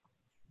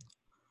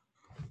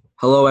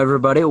Hello,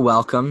 everybody.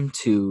 Welcome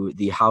to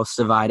the House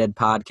Divided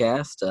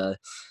podcast.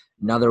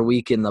 Another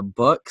week in the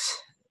books.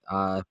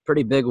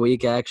 Pretty big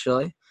week,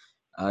 actually.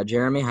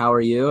 Jeremy, how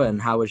are you,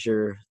 and how was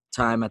your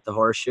time at the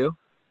Horseshoe?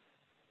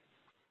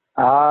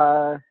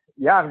 Yeah,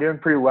 I'm doing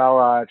pretty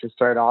well to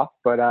start off.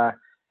 But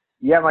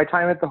yeah, my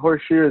time at the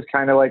Horseshoe is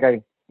kind of like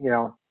maybe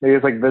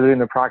it's like visiting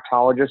the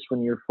proctologist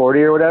when you're 40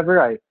 or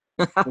whatever.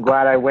 I'm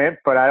glad I went,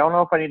 but I don't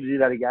know if I need to do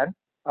that again.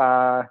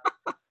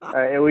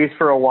 At least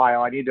for a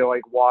while. I need to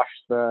wash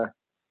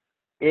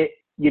it.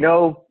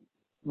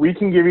 We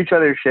can give each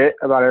other shit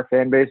about our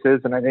fan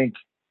bases, and I think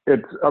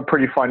it's a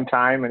pretty fun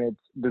time and it's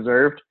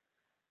deserved.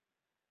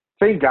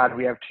 Thank God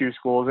we have two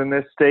schools in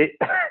this state.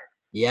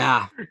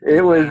 Yeah.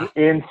 It was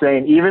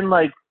insane. Even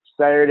like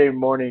Saturday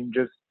morning,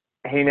 just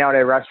hanging out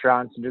at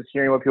restaurants and just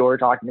hearing what people were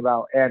talking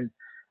about. And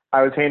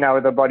I was hanging out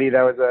with a buddy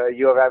that was a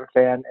U of M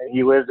fan, and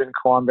he lives in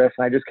Columbus.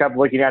 And I just kept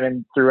looking at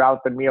him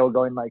throughout the meal,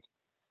 going like,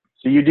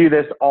 "So you do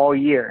this all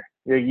year?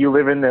 You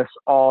live in this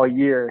all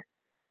year?"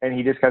 And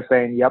he just kept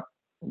saying, "Yep,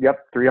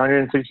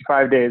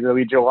 365 days. It'll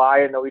be July,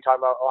 and they'll be talking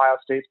about Ohio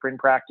State spring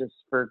practice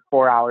for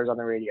 4 hours on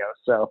the radio."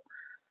 So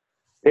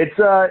it's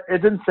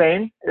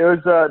insane. It was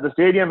the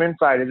stadium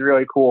inside is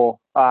really cool.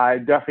 I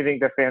definitely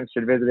think that fans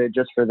should visit it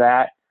just for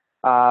that.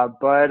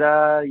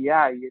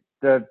 Yeah,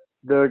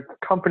 the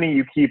company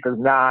you keep is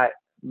not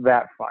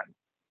that fun.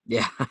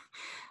 Yeah,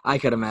 I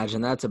could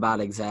imagine. That's about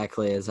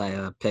exactly as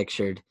I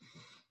pictured.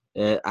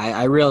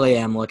 I really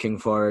am looking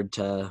forward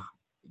to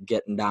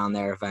getting down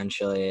there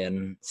eventually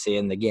and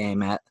seeing the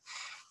game at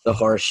the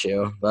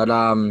Horseshoe. But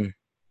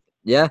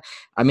yeah,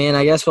 I mean,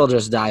 I guess we'll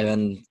just dive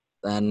in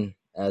then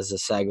as a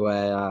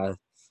segue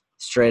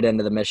straight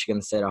into the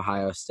Michigan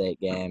State-Ohio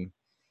State game.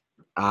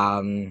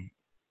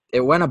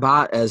 It went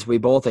about as we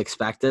both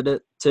expected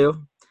it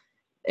to.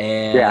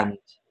 And,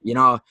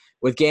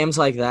 with games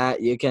like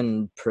that, you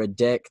can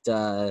predict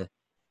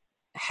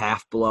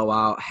half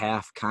blowout,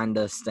 half kind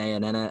of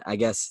staying in it. I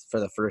guess for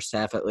the first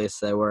half at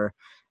least they were.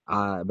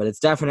 But it's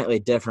definitely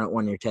different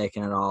when you're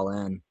taking it all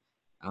in.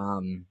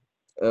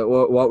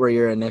 What were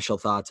your initial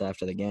thoughts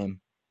after the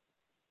game?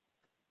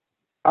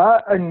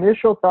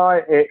 Initial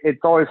thought,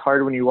 it's always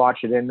hard when you watch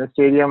it in the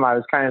stadium. I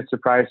was kind of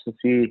surprised to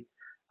see,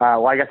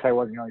 I guess I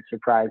wasn't really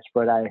surprised,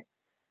 but I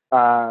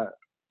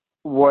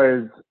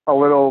was a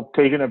little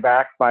taken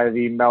aback by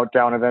the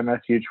meltdown of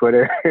MSU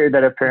Twitter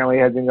that apparently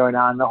has been going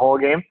on the whole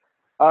game.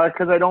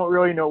 Because I don't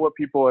really know what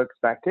people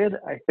expected.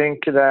 I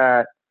think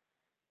that,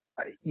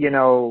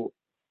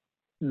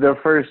 the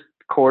first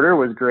quarter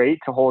was great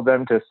to hold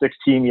them to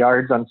 16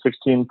 yards on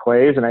 16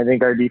 plays. And I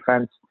think our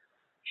defense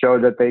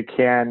showed that they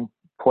can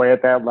play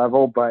at that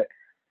level. But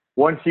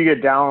once you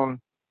get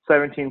down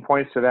 17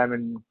 points to them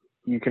and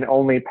you can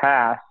only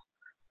pass,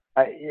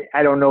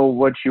 I don't know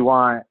what you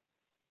want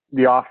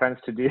the offense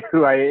to do.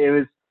 It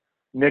was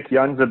Nick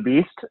Young's a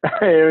beast.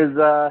 It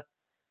was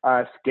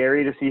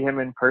scary to see him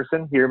in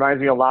person. He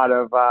reminds me a lot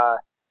of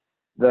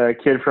the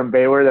kid from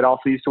Baylor that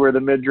also used to wear the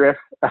midriff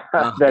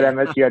that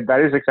MSU had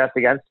better success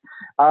against.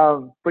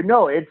 But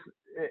no, I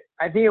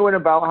think it went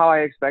about how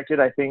I expected.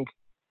 I think,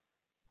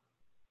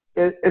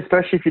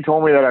 especially if you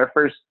told me that our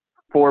first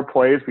 4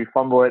 plays we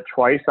fumble it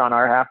twice on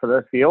our half of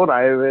the field,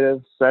 I would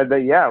have said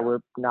that, yeah, we're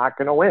not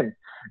going to win.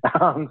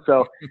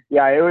 So,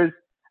 yeah, it was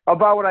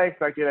about what I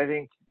expected. I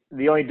think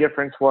the only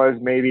difference was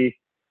maybe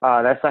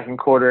that second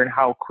quarter and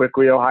how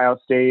quickly Ohio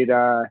State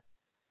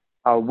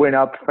went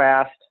up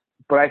fast.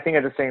 But I think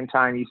at the same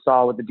time, you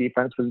saw what the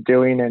defense was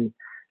doing and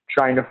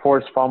trying to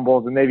force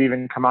fumbles, and they've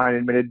even come out and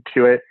admitted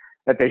to it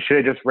that they should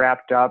have just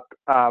wrapped up,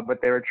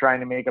 but they were trying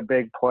to make a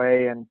big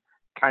play and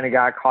kind of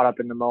got caught up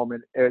in the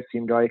moment, it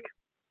seemed like.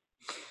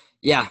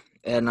 Yeah,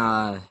 and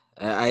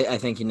I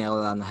think you nailed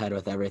it on the head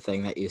with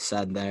everything that you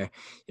said there.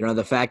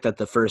 The fact that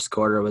the first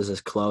quarter was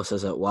as close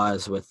as it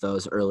was with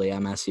those early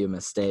MSU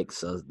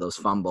mistakes, those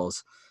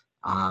fumbles,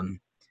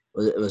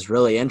 it was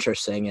really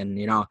interesting. And,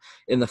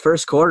 in the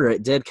first quarter,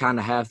 it did kind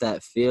of have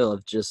that feel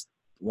of just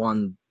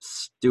one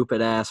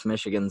stupid-ass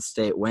Michigan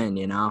State win,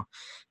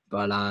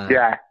 But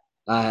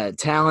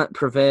talent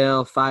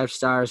prevail, 5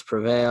 stars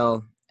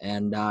prevail,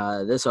 and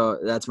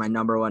that's my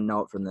number one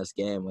note from this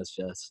game was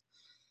just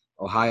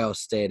Ohio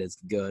State is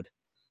good.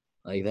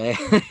 Like they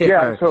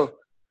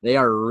they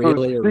are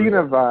really. Speaking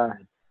of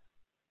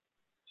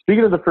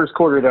the first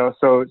quarter, though,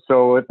 so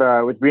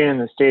with being in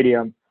the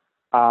stadium,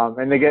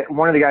 and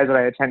one of the guys that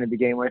I attended the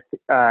game with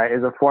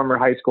is a former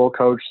high school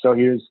coach, so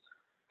he was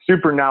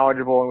super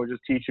knowledgeable and was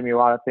just teaching me a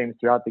lot of things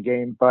throughout the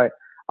game. But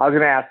I was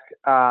going to ask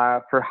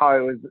for how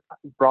it was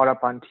brought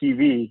up on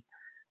TV.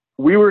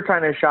 We were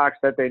kind of shocked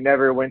that they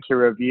never went to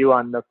review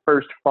on the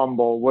first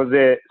fumble. Was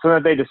it something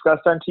that they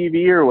discussed on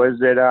TV, or was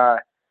it a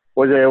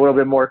little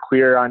bit more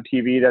clear on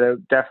TV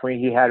that definitely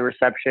he had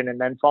reception and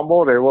then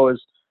fumbled, or what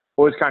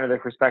was kind of the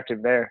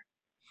perspective there?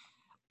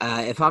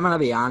 If I'm going to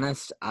be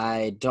honest,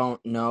 I don't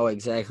know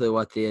exactly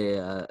what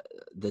the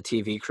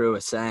TV crew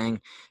was saying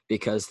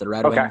because the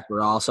Red Wings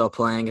were also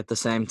playing at the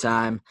same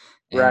time.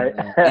 And, right.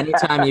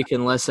 Anytime you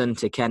can listen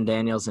to Ken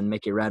Daniels and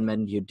Mickey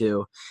Redmond, you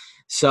do.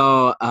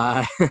 So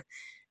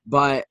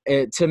But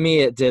to me,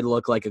 it did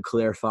look like a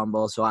clear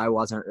fumble, so I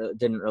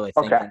didn't really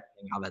think Okay.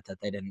 anything of it that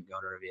they didn't go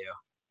to review.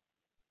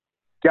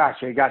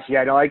 Gotcha.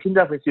 Yeah, no, I can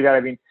definitely see that. I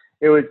mean,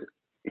 it was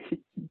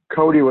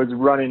Cody was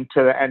running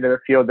to the end of the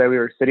field that we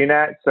were sitting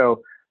at.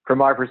 So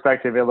from our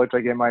perspective, it looked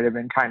like it might have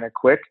been kind of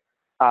quick.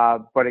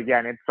 But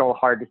again, it's so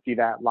hard to see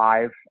that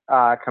live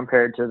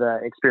compared to the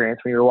experience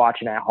when you were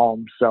watching at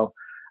home. So,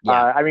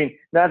 Yeah. I mean,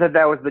 not that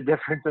that was the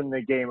difference in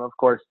the game, of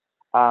course,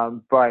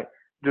 but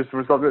just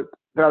for something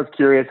that I was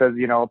curious as,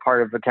 a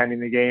part of attending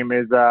the game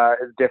is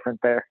different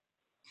there.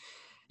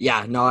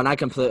 Yeah, no, and I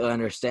completely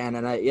understand.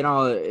 And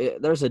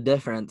there's a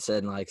difference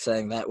in like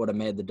saying that would have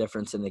made the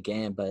difference in the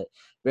game, but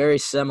very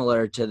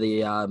similar to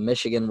the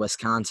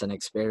Michigan-Wisconsin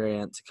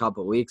experience a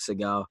couple weeks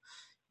ago.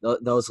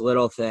 Those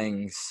little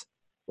things,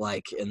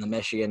 like in the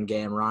Michigan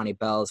game, Ronnie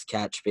Bell's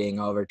catch being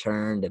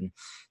overturned, and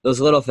those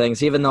little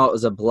things, even though it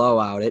was a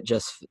blowout,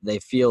 they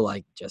feel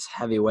like just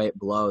heavyweight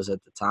blows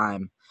at the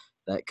time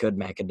that could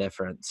make a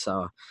difference.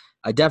 So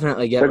I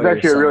definitely get That's what you're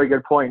actually a saying. really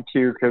good point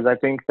too, because I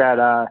think that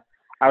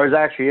I was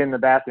actually in the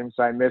bathroom,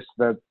 so I missed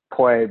the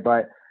play.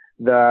 But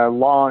the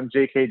long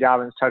J.K.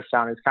 Dobbins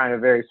touchdown is kind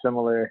of very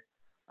similar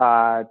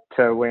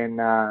to when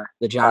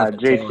The Jonathan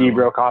Taylor J.T. one.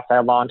 broke off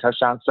that long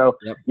touchdown. So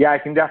Yep. yeah, I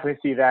can definitely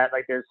see that.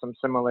 Like, there's some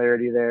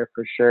similarity there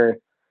for sure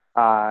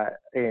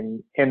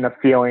in the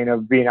feeling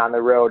of being on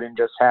the road and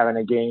just having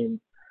a game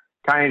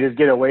kind of just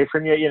get away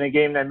from you in a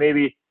game that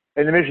maybe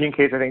in the Michigan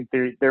case, I think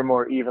they're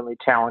more evenly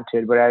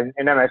talented. But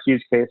in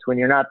MSU's case, when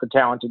you're not the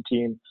talented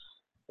team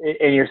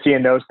and you're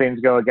seeing those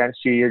things go against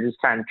you, you're just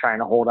kind of trying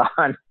to hold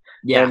on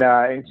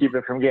Yeah. and keep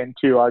it from getting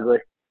too ugly.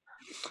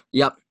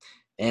 Yep.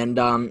 And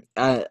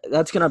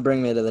that's going to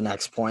bring me to the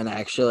next point,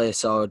 actually.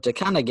 So to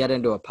kind of get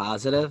into a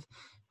positive,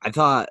 I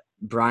thought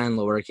Brian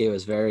Lewerke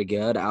was very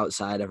good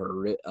outside of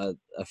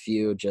a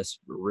few just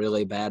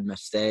really bad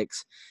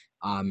mistakes.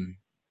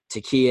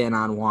 To key in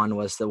on one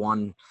was the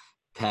one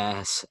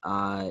pass.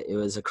 It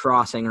was a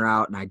crossing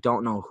route, and I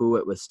don't know who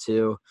it was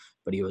to,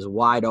 but he was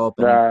wide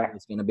open, and he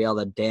was going to be able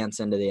to dance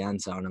into the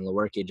end zone, and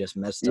Lewerke just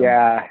missed him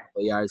a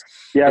couple yards.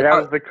 Yeah, that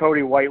was the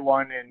Cody White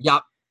one. And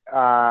Yep.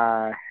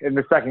 in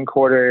the second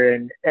quarter,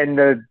 and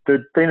the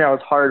thing that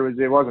was hard was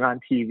it wasn't on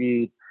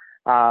TV.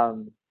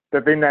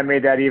 The thing that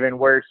made that even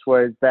worse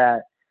was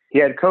that he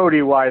had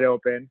Cody wide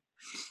open,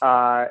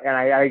 and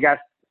I guess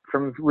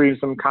from reading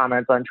some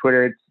comments on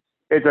Twitter,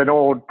 it's an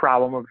old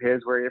problem of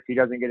his where if he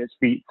doesn't get his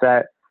feet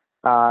set,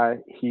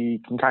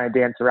 he can kind of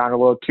dance around a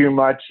little too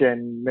much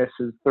and miss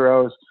his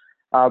throws.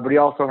 But he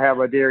also had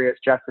Ladarius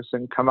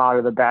Jefferson come out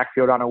of the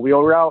backfield on a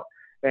wheel route,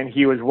 and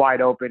he was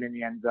wide open in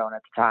the end zone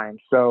at the time.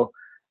 So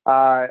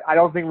I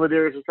don't think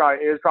Ladarius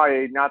was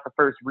probably not the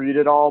first read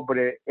at all, but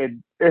it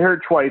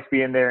hurt twice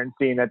being there and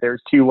seeing that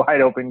there's two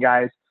wide open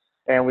guys,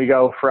 and we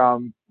go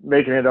from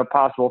making it a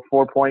possible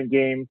 4-point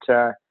game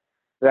to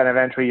then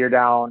eventually you're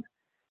down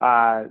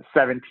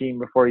 17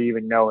 before you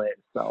even know it.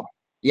 So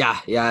Yeah,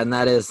 and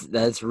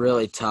that's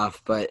really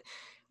tough. But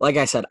like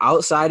I said,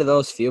 outside of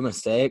those few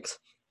mistakes,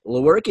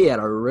 Lewerke had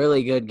a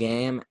really good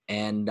game,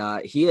 and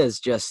he is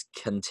just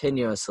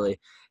continuously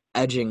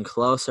edging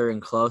closer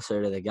and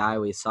closer to the guy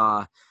we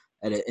saw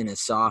in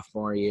his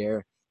sophomore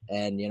year.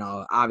 And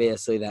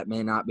obviously, that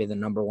may not be the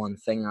number one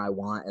thing I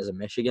want as a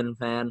Michigan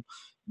fan,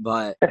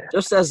 but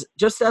just as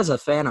a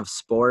fan of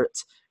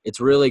sports, it's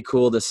really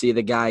cool to see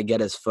the guy get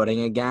his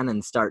footing again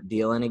and start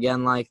dealing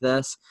again like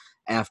this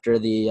after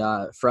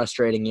the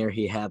frustrating year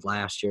he had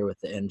last year with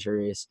the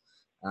injuries.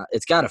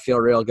 It's got to feel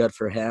real good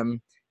for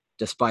him,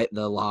 despite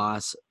the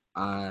loss.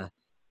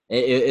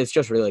 It's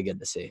just really good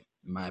to see,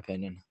 in my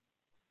opinion.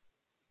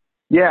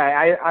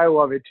 Yeah, I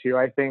love it too.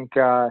 I think,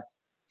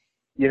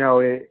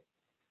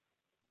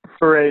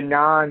 for a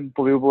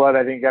non-blue blood,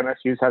 I think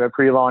MSU's had a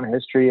pretty long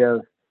history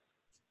of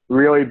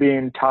really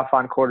being tough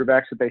on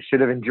quarterbacks that they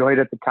should have enjoyed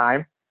at the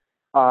time.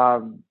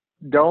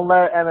 Don't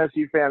let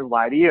MSU fans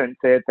lie to you and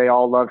say that they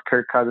all loved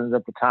Kirk Cousins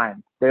at the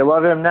time. They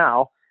love him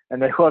now,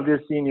 and they loved his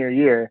senior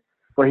year,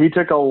 but he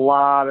took a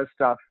lot of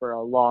stuff for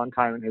a long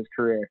time in his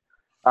career.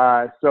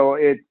 So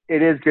it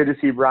is good to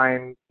see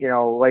Brian,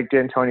 like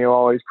D'Antonio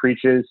always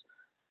preaches,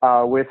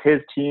 with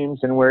his teams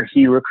and where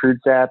he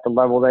recruits at, the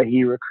level that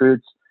he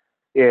recruits.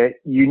 You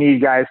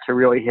need guys to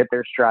really hit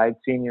their stride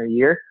senior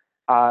year.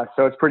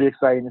 So it's pretty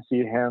exciting to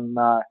see him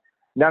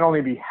not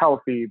only be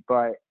healthy,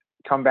 but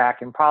come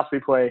back and possibly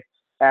play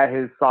at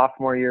his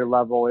sophomore year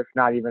level, if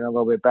not even a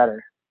little bit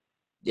better.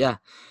 Yeah,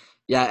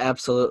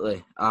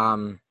 absolutely.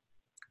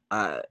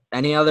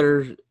 Any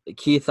other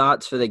key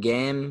thoughts for the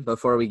game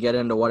before we get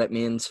into what it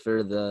means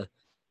for the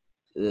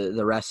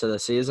rest of the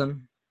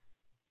season?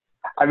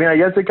 I mean, I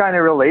guess it kind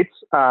of relates.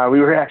 We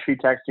were actually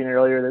texting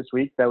earlier this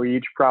week that we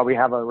each probably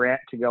have a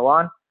rant to go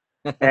on.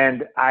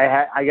 And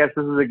I guess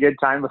this is a good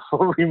time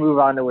before we move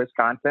on to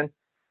Wisconsin.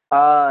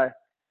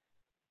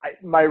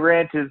 My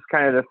rant is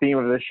kind of the theme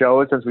of the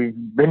show since we've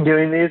been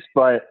doing these,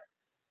 but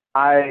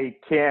I'm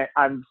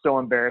so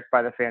embarrassed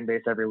by the fan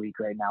base every week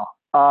right now.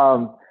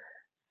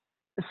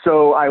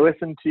 So I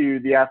listened to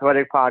the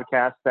Athletic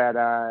podcast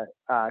that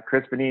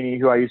Chris Benini,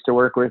 who I used to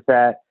work with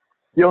at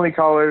the only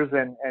callers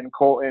and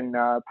Colton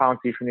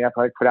Pouncey from The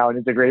Athletic put out, and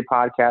it's a great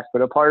podcast,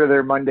 but a part of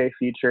their Monday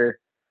feature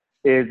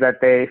is that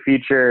they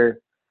feature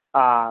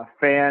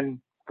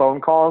fan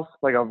phone calls,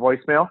 like a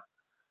voicemail.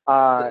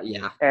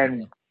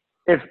 And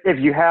if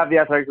you have the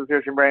Athletic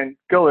subscription, Brandon,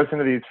 go listen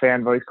to these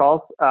fan voice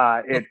calls.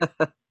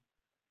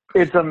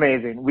 It's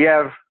amazing. We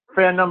have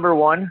fan number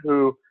one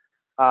who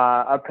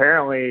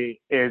apparently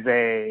is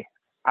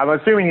I'm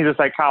assuming he's a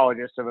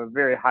psychologist of a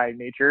very high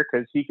nature,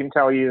 because he can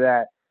tell you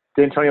that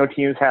the Antonio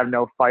teams have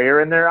no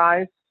fire in their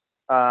eyes.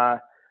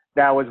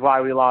 That was why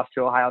we lost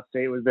to Ohio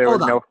State, was there was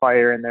no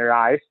fire in their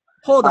eyes.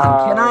 Hold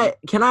on.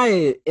 Can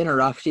I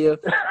interrupt you?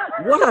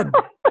 What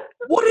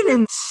an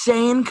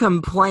insane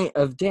complaint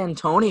of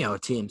D'Antonio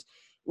teams.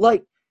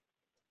 Like,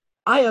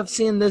 I have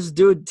seen this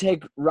dude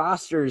take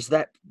rosters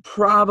that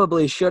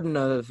probably shouldn't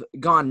have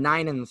gone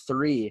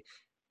 9-3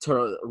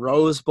 to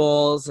Rose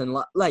Bowls and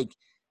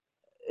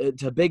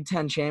to Big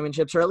Ten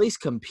championships, or at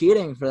least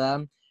competing for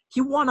them.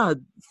 He won a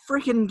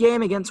freaking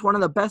game against one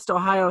of the best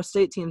Ohio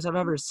State teams I've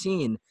ever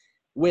seen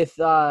with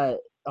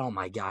oh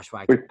my gosh,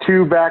 with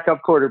two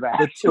backup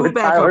quarterbacks, with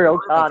Tyler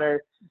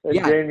O'Connor and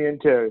Damian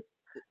Toews.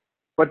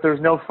 But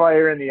there's no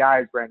fire in the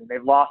eyes, Brendan.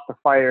 They've lost the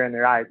fire in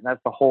their eyes, and that's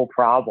the whole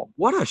problem.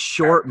 What a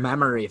short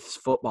memory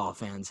football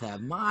fans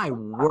have. My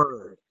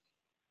word.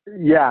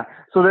 Yeah.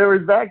 So there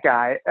was that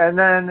guy, and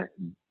then,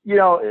 he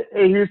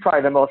was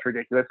probably the most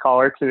ridiculous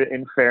caller,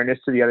 in fairness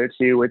to the other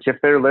two, which if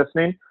they're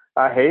listening,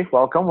 hey,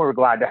 welcome. We're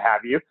glad to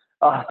have you.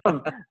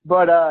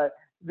 But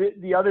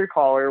the other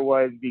caller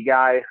was the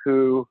guy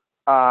who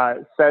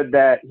said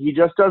that he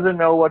just doesn't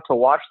know what to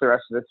watch the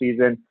rest of the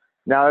season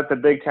now that the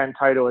Big Ten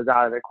title is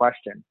out of the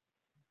question.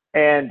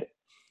 And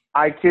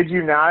I kid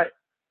you not,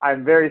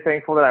 I'm very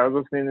thankful that I was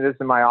listening to this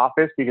in my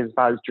office, because if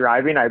I was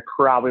driving, I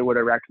probably would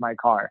have wrecked my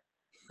car.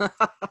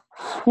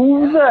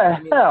 Who the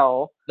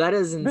hell? That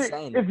is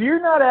insane. If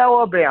you're not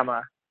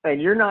Alabama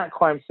and you're not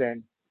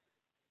Clemson,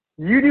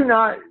 you do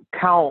not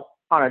count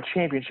on a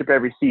championship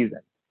every season,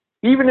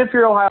 even if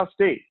you're Ohio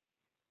State.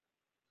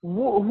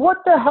 What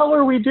the hell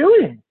are we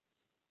doing?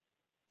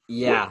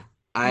 Yeah.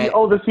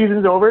 The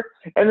season's over.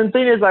 And the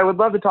thing is, I would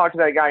love to talk to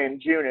that guy in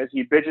June as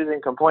he bitches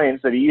and complains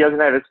that he doesn't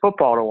have his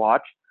football to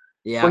watch.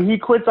 Yeah. But he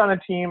quits on a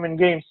team in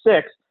Game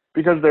 6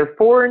 because they're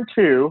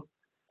 4-2,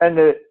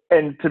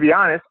 and to be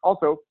honest,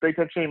 also Big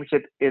Ten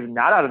championship is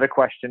not out of the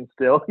question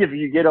still. If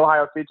you get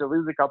Ohio State to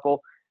lose a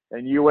couple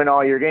and you win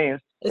all your games,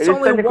 it's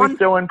only technically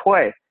still in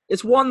play.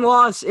 It's one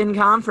loss in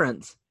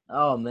conference.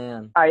 Oh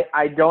man,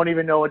 I don't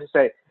even know what to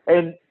say.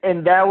 And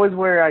that was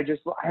where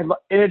and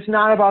it's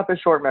not about the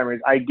short memories.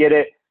 I get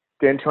it.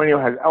 D'Antonio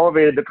has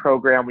elevated the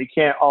program. We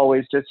can't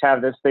always just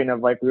have this thing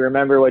of we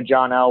remember what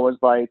John L. was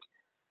like,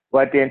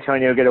 let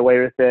D'Antonio get away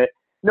with it.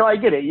 No, I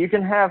get it. You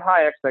can have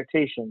high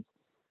expectations,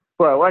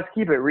 but let's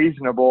keep it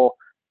reasonable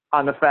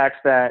on the facts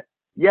that,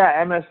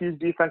 MSU's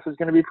defense is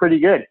going to be pretty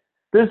good.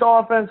 This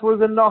offense was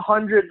in the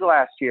hundreds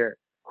last year.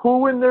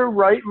 Who in their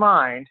right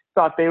mind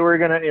thought they were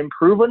going to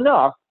improve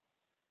enough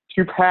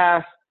to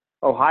pass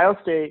Ohio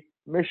State,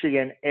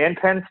 Michigan, and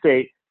Penn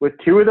State with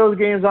two of those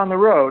games on the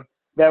road,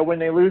 that when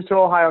they lose to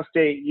Ohio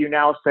State, you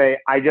now say,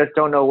 I just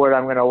don't know what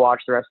I'm going to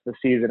watch the rest of the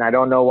season. I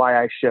don't know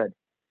why I should.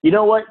 You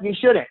know what? You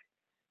shouldn't.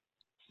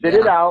 Sit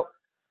it out.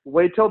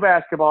 Wait till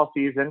basketball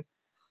season.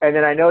 And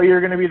then I know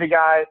you're going to be the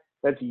guy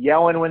that's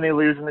yelling when they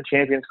lose in the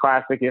Champions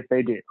Classic if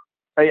they do.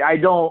 I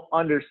don't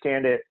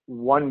understand it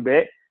one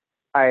bit.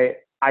 I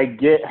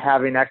get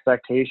having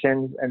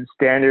expectations and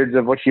standards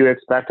of what you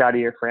expect out of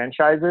your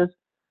franchises.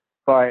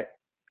 But,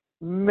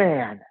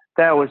 man,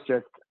 that was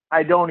just –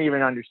 I don't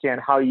even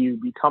understand how you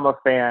become a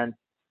fan,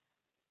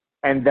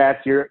 and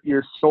that's your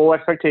sole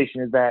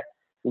expectation is that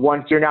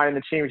once you're not in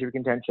the championship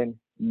contention,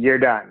 you're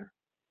done.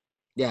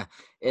 Yeah,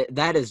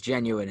 that is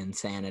genuine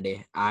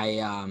insanity.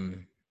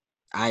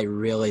 I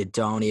really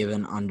don't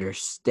even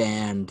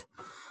understand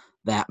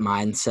that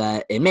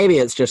mindset. And maybe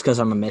it's just because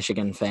I'm a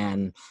Michigan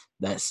fan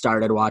that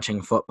started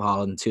watching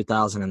football in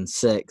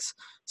 2006,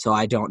 so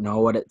I don't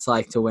know what it's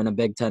like to win a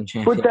Big Ten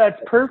championship. But that's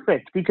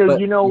perfect because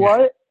you know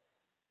what?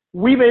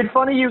 We made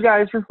fun of you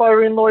guys for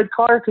firing Lloyd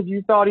Clark because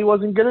you thought he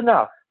wasn't good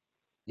enough.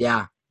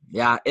 Yeah.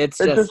 It's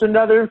just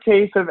another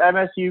case of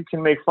MSU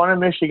can make fun of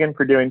Michigan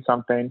for doing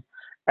something,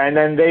 and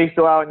then they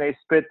go out and they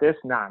spit this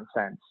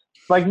nonsense.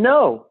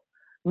 No,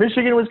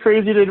 Michigan was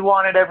crazy to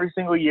want it every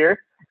single year,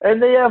 and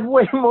they have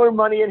way more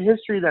money in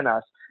history than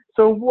us.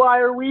 So why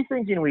are we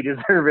thinking we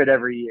deserve it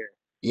every year?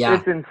 Yeah.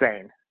 It's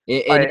insane.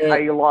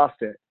 I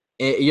lost it.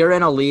 You're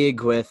in a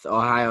league with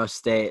Ohio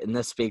State, and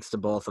this speaks to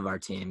both of our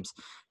teams.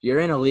 You're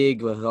in a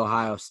league with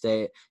Ohio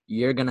State,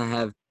 you're going to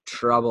have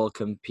trouble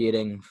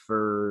competing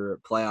for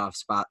playoff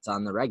spots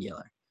on the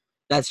regular.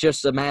 That's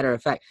just a matter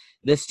of fact.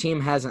 This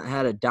team hasn't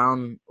had a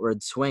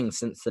downward swing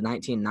since the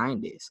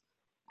 1990s.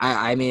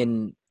 I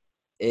mean,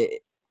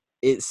 it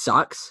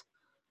sucks,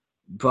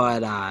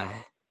 but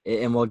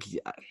I'm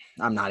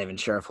not even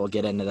sure if we'll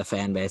get into the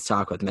fan base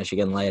talk with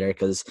Michigan later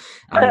because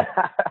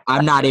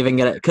I'm not even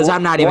gonna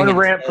one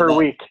rant per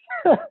week.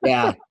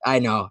 Yeah, I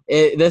know.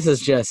 This is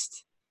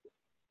just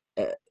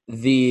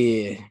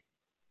the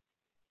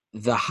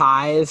the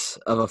highs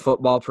of a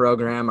football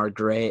program are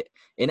great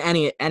in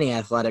any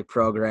athletic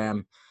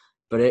program,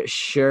 but it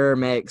sure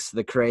makes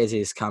the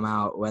crazies come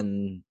out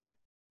when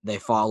they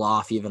fall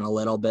off even a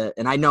little bit.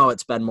 And I know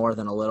it's been more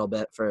than a little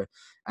bit for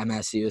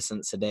MSU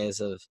since the days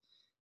of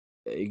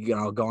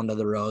going to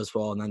the Rose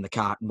Bowl and then the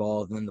Cotton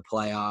Bowl and then the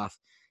playoff.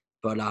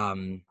 But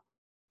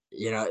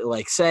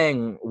like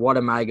saying, what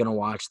am I going to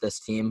watch this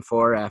team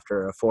for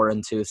after a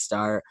 4-2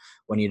 start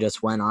when you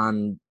just went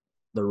on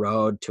the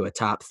road to a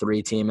top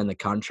 3 team in the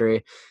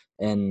country,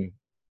 and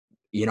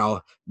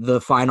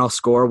the final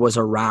score was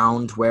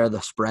around where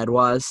the spread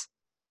was?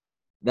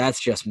 That's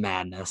just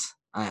madness.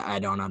 I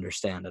don't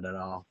understand it at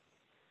all.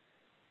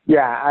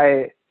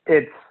 Yeah,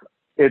 it's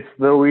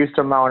the least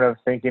amount of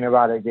thinking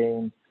about a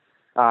game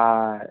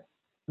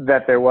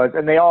that there was,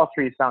 and they all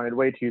three sounded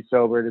way too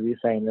sober to be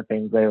saying the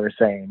things they were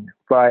saying.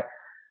 But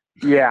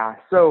yeah,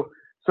 so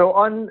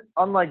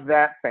unlike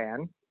that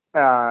fan,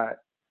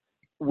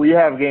 we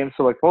have games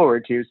to look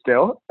forward to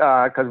still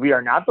because we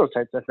are not those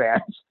types of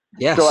fans.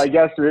 Yes. So I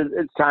guess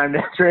it's time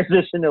to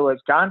transition to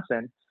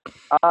Wisconsin.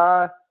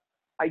 I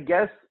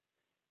guess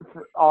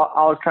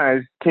I'll kind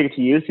of take it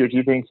to you, see what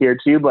you think here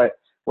too. But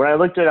when I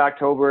looked at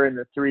October and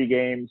the 3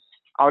 games,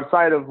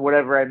 outside of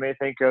whatever I may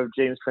think of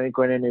James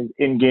Franklin and his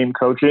in-game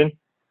coaching,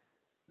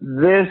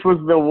 this was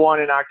the one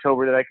in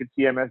October that I could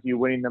see MSU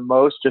winning the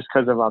most just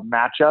because of a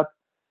matchup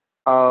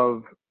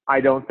of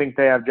I don't think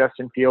they have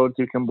Justin Fields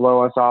who can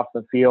blow us off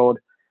the field,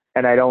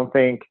 and I don't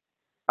think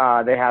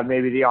they have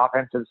maybe the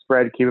offensive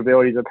spread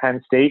capabilities of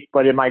Penn State.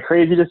 But am I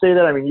crazy to say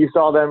that? I mean, you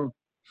saw them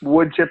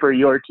wood chipper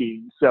your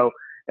team. So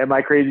am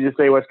I crazy to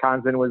say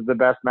Wisconsin was the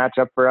best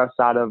matchup for us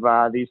out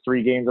of these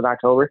 3 games in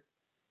October?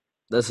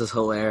 This is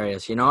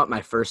hilarious. You know what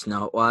my first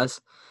note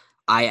was?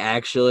 I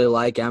actually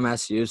like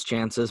MSU's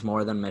chances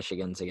more than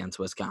Michigan's against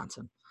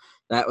Wisconsin.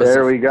 That was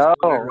there the we first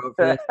go. note I wrote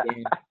for this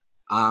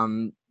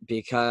game.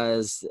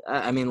 Because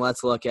I mean,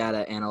 let's look at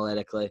it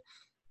analytically.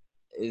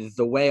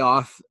 The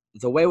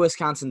way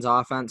Wisconsin's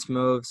offense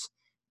moves,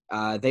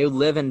 they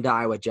live and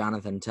die with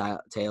Jonathan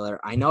Taylor.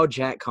 I know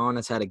Jack Cohn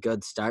has had a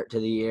good start to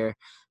the year,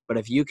 but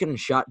if you can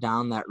shut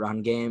down that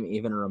run game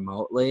even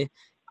remotely,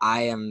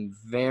 I am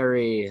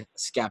very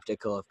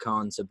skeptical of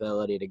Cohn's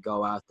ability to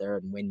go out there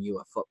and win you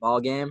a football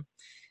game.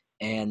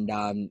 And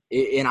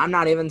I'm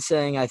not even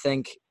saying I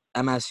think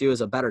MSU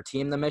is a better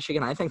team than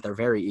Michigan. I think they're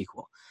very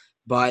equal.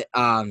 But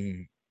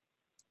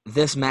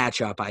this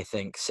matchup, I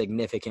think,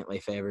 significantly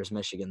favors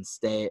Michigan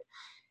State.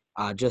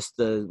 Just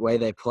the way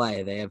they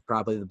play. They have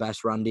probably the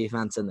best run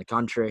defense in the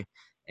country,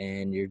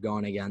 and you're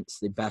going against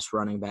the best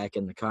running back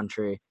in the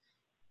country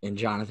in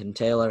Jonathan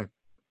Taylor.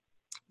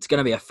 It's going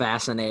to be a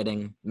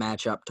fascinating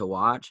matchup to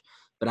watch,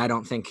 but I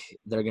don't think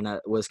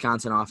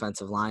Wisconsin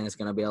offensive line is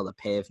going to be able to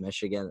pave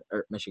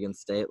Michigan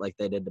State like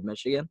they did to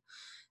Michigan.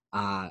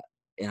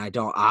 And I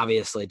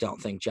obviously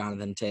don't think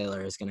Jonathan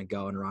Taylor is going to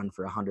go and run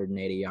for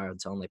 180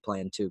 yards only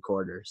playing 2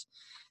 quarters.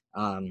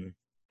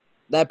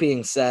 That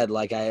being said,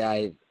 like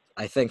I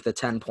think the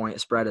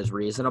 10-point spread is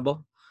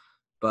reasonable,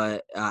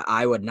 but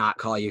I would not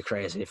call you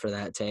crazy for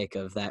that take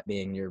of that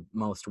being your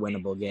most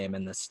winnable game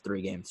in this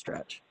 3-game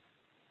stretch.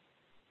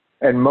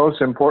 And most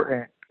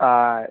important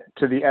to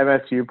the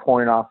MSU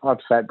point off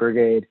upset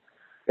brigade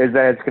is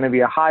that it's going to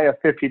be a high of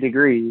 50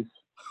 degrees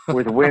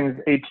with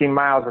winds 18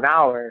 miles an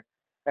hour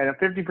and a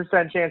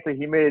 50% chance of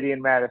humidity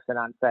in Madison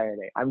on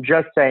Saturday. I'm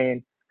just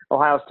saying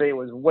Ohio State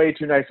was way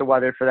too nice of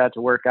weather for that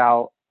to work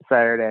out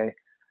Saturday,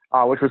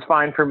 which was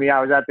fine for me.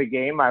 I was at the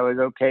game. I was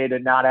okay to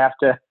not have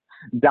to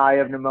die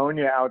of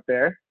pneumonia out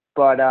there.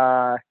 But,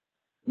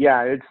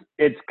 yeah,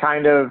 it's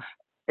kind of –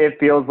 it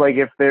feels like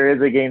if there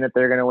is a game that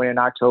they're going to win in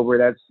October,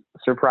 that's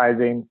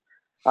surprising.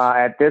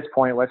 At this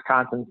point,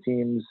 Wisconsin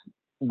seems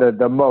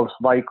the most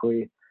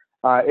likely.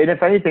 And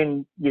if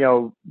anything,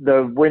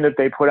 the win that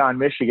they put on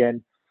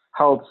Michigan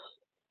helps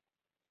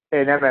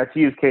in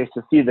MSU's case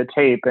to see the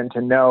tape and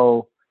to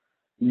know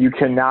you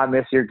cannot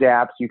miss your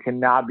gaps. You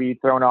cannot be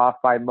thrown off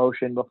by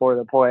motion before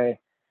the play.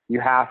 You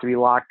have to be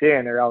locked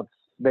in or else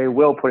they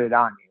will put it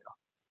on you.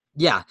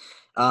 Yeah.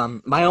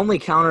 My only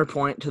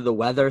counterpoint to the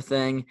weather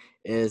thing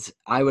is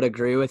I would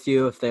agree with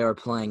you if they were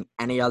playing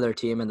any other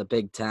team in the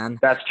Big Ten.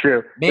 That's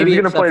true. Maybe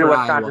going to play to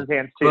Iowa. Wisconsin's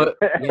hands too.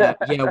 But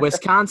yeah,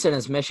 Wisconsin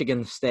is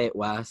Michigan State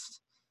West.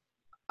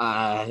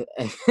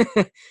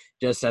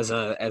 Just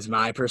as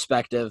my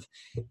perspective.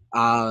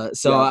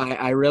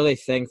 I really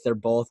think they're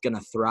both going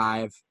to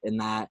thrive in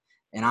that.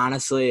 And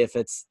honestly,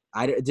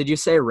 did you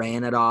say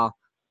rain at all?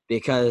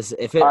 Because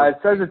if it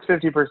says it's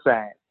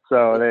 50%,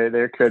 so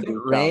there could be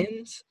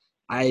rains.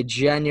 I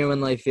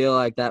genuinely feel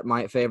like that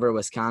might favor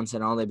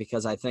Wisconsin only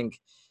because I think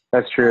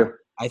that's true.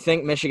 I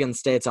think Michigan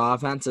State's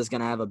offense is going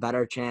to have a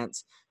better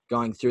chance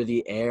going through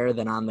the air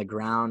than on the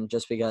ground,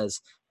 just because,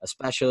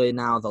 especially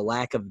now, the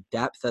lack of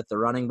depth at the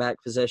running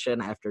back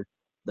position after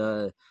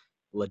the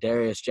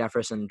Ladarius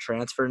Jefferson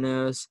transfer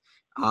news,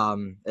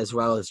 as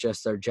well as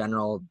just their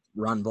general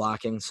run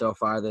blocking so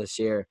far this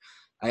year.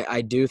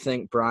 I do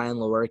think Brian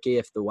Lewerke,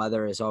 if the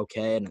weather is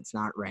okay and it's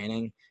not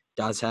raining,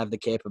 does have the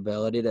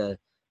capability to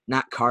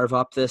not carve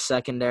up this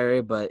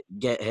secondary, but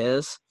get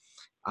his.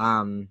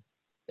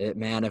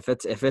 Man, if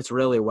it's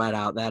really wet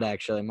out, that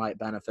actually might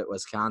benefit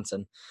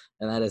Wisconsin,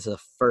 and that is the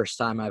first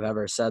time I've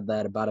ever said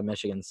that about a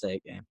Michigan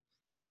State game.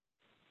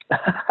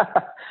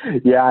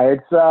 Yeah,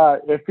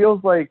 it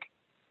feels like,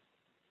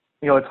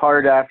 it's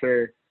hard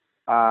after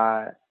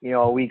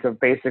a week of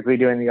basically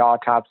doing the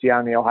autopsy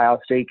on the Ohio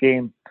State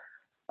game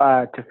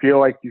to feel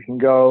like you can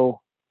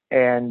go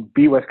and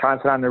beat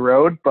Wisconsin on the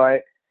road.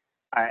 But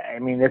I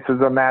mean, this is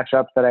a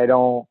matchup that I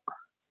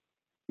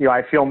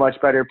feel much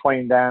better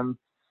playing them.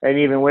 And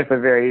even with a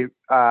very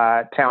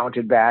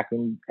talented back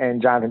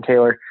and Jonathan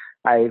Taylor,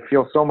 I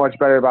feel so much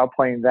better about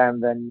playing them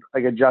than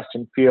like a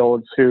Justin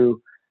Fields, who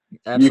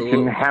Absolutely.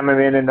 you can hem him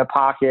in the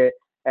pocket.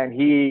 And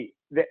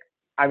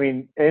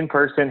in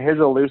person, his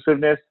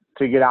elusiveness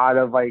to get out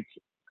of like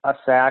a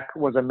sack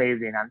was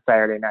amazing on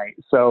Saturday night.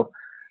 So,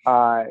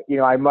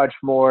 I much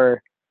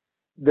more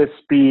the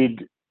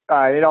speed.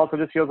 It also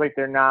just feels like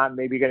they're not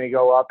maybe going to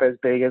go up as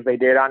big as they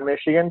did on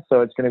Michigan.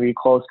 So it's going to be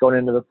close going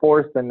into the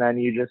fourth. And then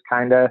you just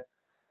kind of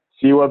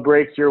see what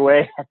breaks your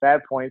way at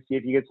that point, see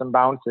if you get some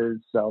bounces.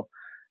 So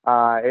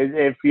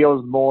it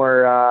feels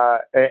more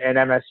an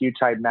MSU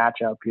type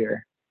matchup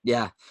here.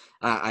 Yeah,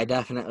 I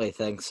definitely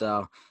think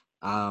so.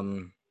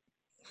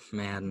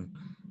 Man,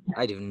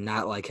 I do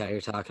not like how you're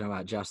talking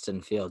about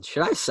Justin Fields.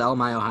 Should I sell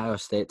my Ohio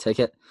State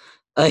ticket?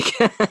 Like,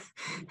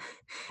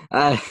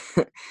 I,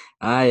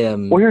 I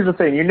am. Well, here's the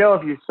thing.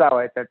 If you sell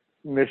it, that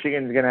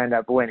Michigan's going to end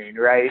up winning,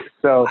 right?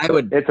 So I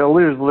would. it's a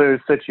lose-lose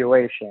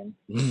situation.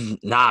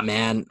 Nah,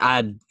 man.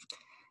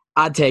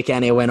 I'd take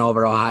any win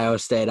over Ohio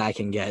State I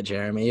can get,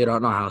 Jeremy. You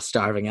don't know how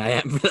starving I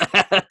am for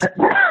that.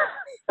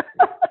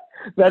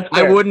 That's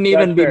I fair. wouldn't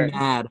even That's be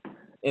mad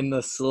in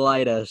the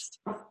slightest.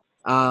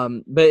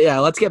 But yeah,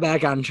 let's get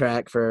back on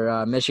track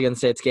for Michigan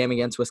State's game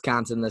against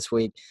Wisconsin this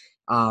week.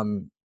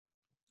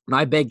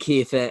 My big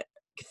key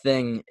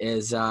thing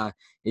is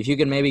if you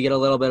can maybe get a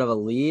little bit of a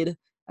lead,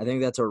 I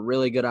think that's a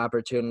really good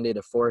opportunity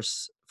to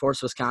force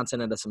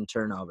Wisconsin into some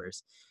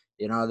turnovers.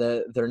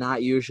 They're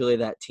not usually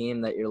that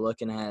team that you're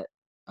looking at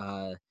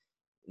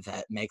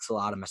that makes a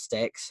lot of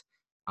mistakes.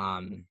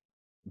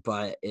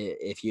 But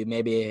if you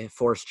maybe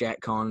force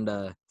Jack Cohn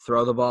to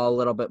throw the ball a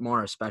little bit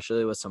more,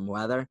 especially with some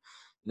weather,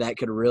 that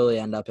could really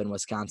end up in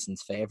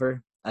Wisconsin's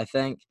favor, I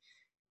think,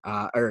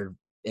 or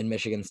in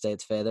Michigan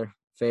State's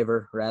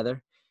favor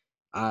rather.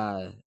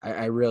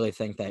 I really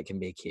think that can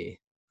be key.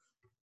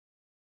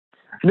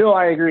 No,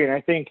 I agree. And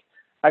I think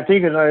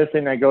another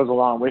thing that goes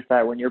along with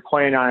that, when you're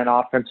playing on an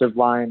offensive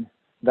line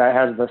that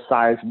has the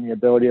size and the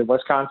ability of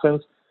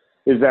Wisconsin's,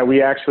 is that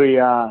we actually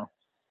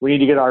we need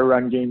to get our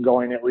run game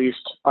going at least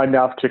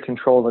enough to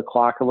control the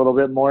clock a little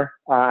bit more.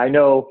 I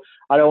know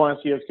I don't want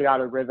to see us get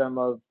out of rhythm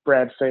of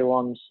Brad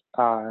Salem's.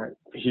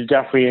 He's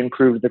definitely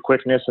improved the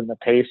quickness and the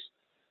pace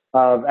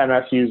of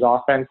MSU's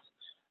offense.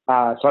 So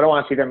I don't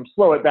want to see them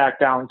slow it back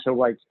down to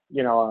like,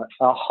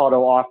 a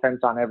huddle offense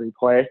on every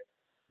play.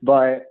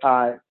 But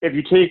I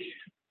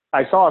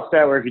saw a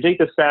stat where if you take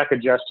the sack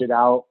adjusted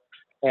out,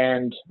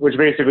 and which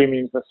basically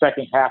means the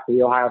second half of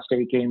the Ohio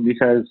State game,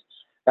 because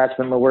that's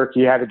when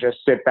Lewerke had to just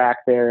sit back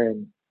there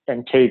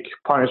and take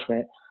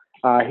punishment.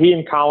 He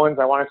and Collins,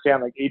 I want to say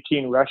on like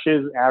 18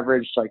 rushes,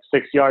 averaged like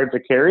 6 yards a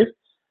carry.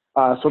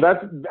 So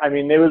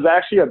it was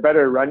actually a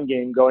better run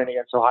game going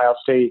against Ohio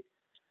State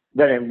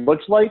than it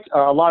looked like.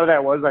 A lot of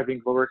that was, I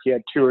think, Lewerke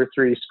had 2 or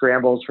 3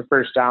 scrambles for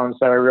first downs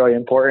that are really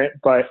important.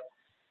 But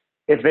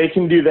if they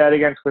can do that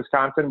against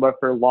Wisconsin, but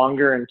for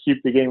longer and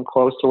keep the game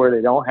close to where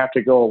they don't have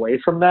to go away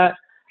from that,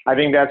 I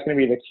think that's going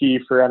to be the key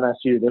for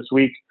MSU this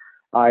week.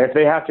 If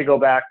they have to go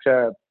back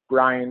to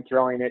Brian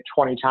throwing it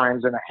 20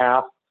 times in a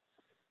half,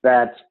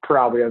 that's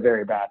probably a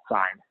very bad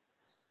sign.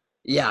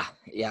 Yeah,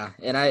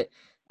 and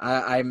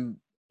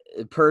I'm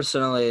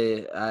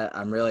personally,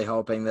 I'm really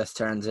hoping this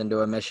turns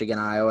into a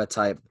Michigan-Iowa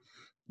type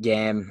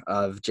game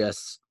of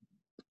just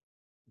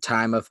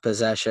time of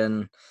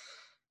possession,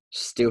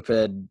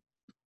 stupid,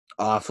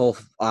 awful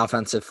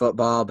offensive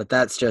football. But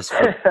that's just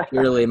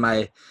purely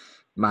my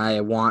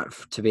want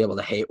to be able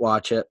to hate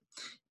watch it.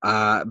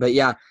 But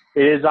yeah,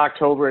 it is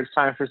October. It's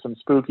time for some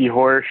spooky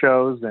horror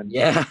shows, and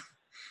yeah.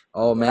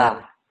 Oh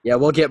man, yeah.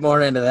 We'll get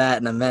more into that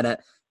in a minute.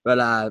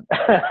 But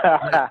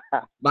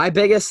my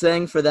biggest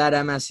thing for that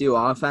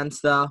MSU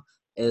offense, though,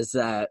 is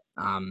that,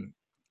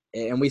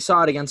 and we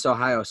saw it against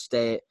Ohio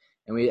State,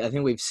 and I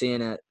think we've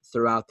seen it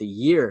throughout the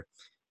year.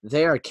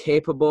 They are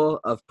capable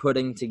of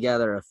putting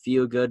together a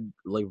few good,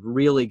 like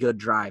really good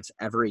drives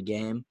every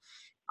game.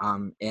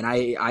 And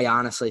I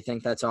honestly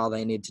think that's all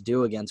they need to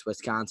do against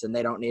Wisconsin.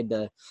 They don't need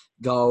to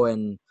go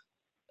and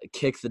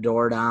kick the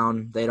door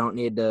down. They don't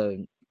need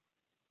to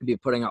be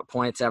putting up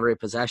points every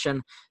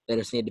possession. They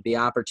just need to be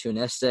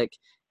opportunistic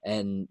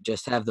and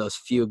just have those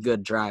few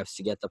good drives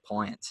to get the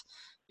points,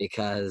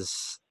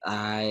 because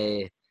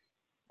I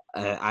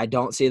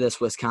don't see this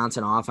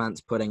Wisconsin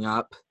offense putting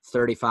up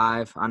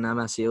 35 on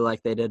MSU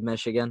like they did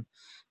Michigan.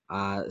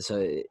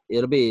 So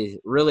it'll be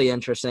really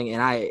interesting.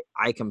 And I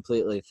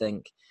completely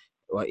think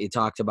what you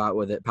talked about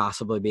with it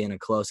possibly being a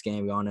close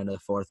game going into the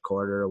fourth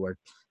quarter where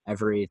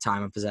every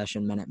time of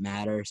possession minute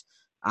matters.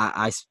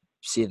 I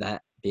see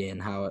that being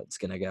how it's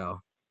going to go.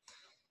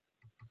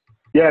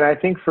 Yeah, and I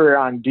think for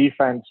on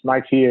defense,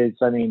 my key is,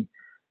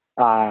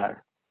 I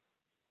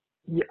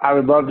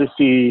would love to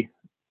see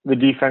the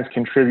defense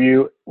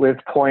contribute with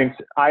points,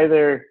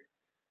 either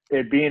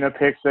it being a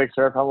pick six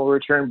or a fumble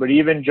return, but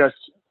even just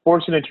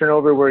forcing a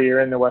turnover where you're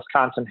in the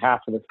Wisconsin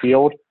half of the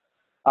field,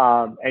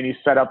 and you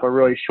set up a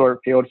really short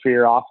field for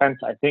your offense.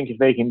 I think if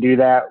they can do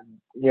that,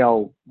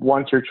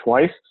 once or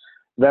twice,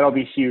 that'll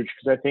be huge,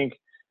 because I think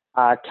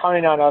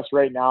counting on us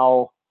right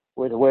now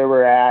with where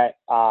we're at,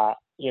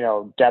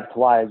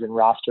 depth-wise and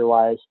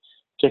roster-wise,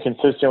 to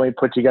consistently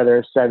put together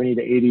a 70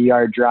 to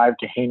 80-yard drive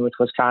to hang with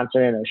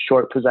Wisconsin in a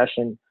short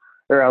possession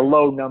or a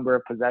low number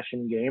of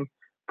possession game,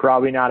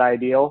 probably not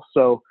ideal.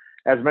 So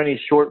as many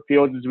short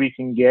fields as we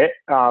can get,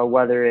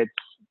 whether it's,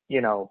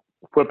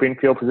 flipping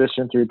field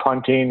position through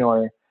punting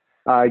or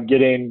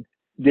getting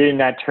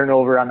that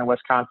turnover on the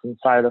Wisconsin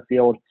side of the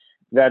field,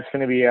 that's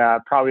going to be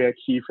probably a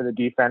key for the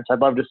defense. I'd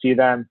love to see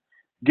them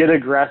get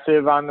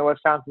aggressive on the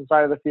Wisconsin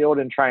side of the field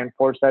and try and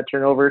force that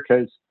turnover,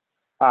 because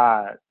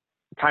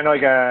kind of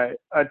like a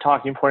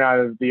talking point out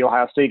of the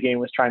Ohio State game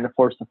was trying to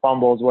force the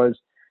fumbles was,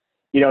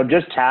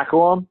 just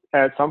tackle them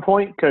at some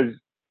point, because,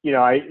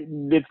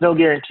 it's no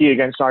guarantee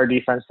against our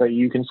defense that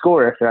you can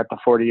score if they're at the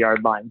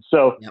 40-yard line.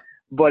 So, Yep.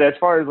 But as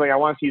far as I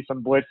want to see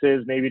some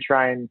blitzes, maybe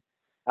try and,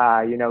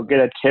 get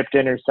a tipped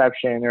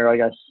interception,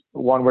 or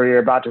one where you're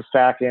about to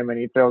sack him and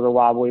he throws a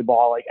wobbly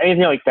ball,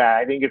 anything like that.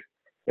 I think if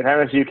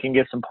MSU can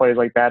get some plays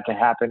like that to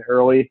happen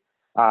early,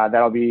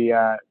 that'll be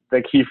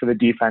the key for the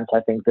defense,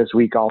 I think, this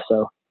week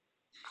also.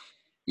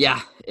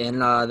 Yeah,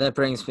 and that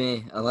brings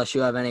me, unless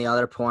you have any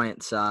other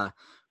points,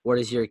 what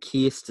is your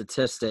key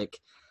statistic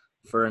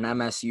for an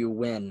MSU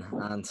win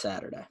on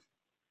Saturday?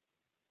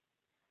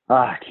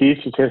 Key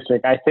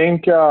statistic. I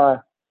think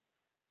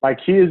my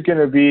key is going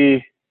to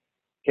be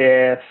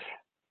if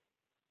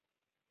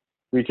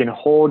we can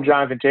hold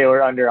Jonathan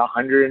Taylor under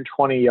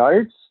 120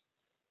 yards.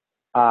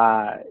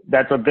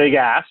 That's a big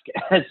ask,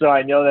 so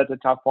I know that's a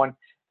tough one.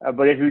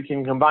 But if we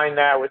can combine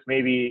that with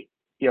maybe,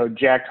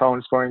 Jack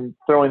Cohn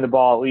throwing the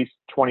ball at least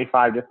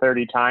 25 to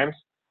 30 times,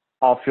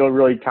 I'll feel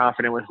really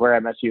confident with where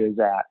MSU is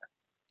at.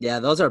 Yeah,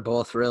 those are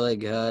both really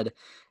good.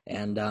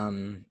 And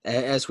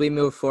as we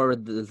move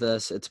forward with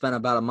this, it's been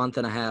about a month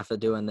and a half of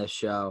doing this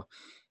show.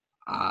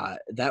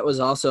 That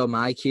was also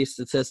my key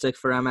statistic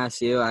for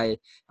MSU.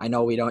 I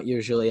know we don't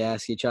usually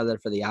ask each other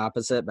for the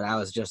opposite, but I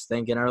was just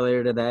thinking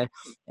earlier today.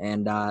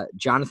 And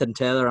Jonathan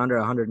Taylor under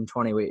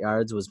 120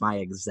 yards was my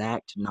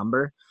exact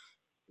number.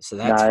 So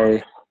that's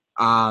Nice.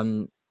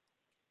 funny.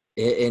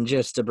 And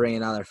just to bring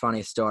another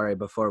funny story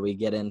before we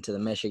get into the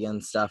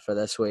Michigan stuff for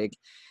this week,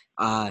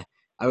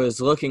 I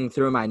was looking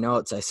through my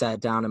notes. I sat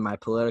down in my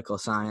political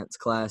science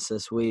class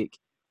this week,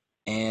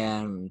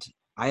 and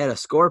I had a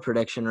score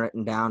prediction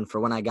written down for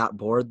when I got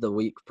bored the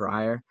week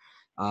prior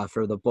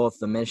for both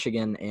the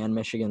Michigan and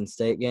Michigan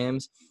State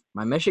games.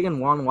 My Michigan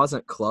one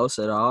wasn't close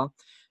at all,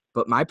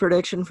 but my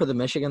prediction for the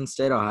Michigan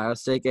State-Ohio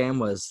State game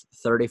was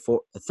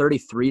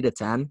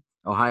 33-10,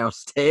 Ohio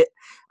State.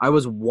 I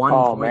was 1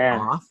 point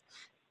off.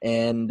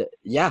 And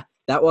yeah,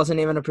 that wasn't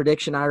even a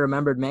prediction I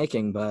remembered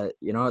making, but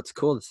it's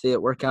cool to see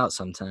it work out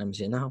sometimes,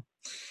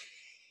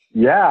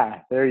 Yeah,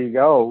 there you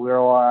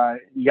go.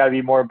 You got to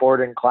be more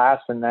bored in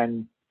class, and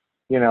then,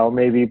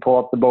 maybe pull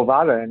up the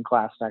Bovada in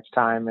class next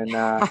time and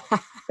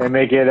and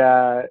make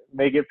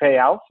it pay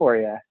out for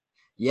you.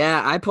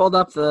 Yeah, I pulled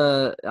up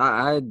the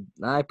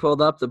I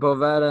pulled up the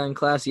Bovada in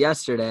class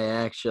yesterday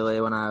actually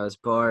when I was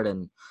bored,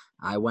 and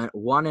I went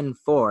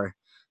 1-4.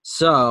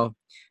 So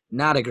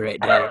not a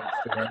great day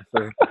yesterday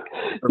for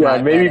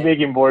yeah, maybe betting.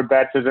 making board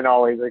bets isn't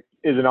always a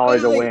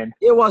win.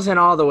 It wasn't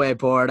all the way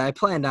bored. I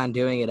planned on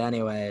doing it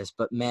anyways,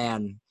 but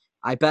man,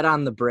 I bet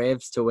on the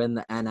Braves to win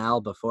the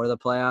NL before the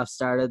playoffs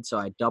started, so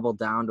I doubled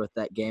down with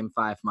that Game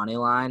 5 money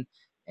line.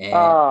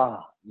 And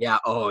yeah,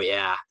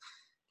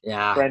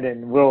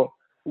 Brendan,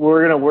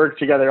 we're gonna work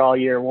together all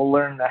year. We'll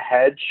learn the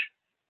hedge.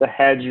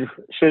 That's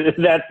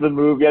the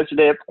move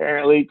yesterday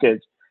apparently, because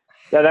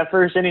that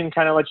first inning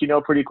kind of let you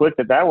know pretty quick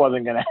that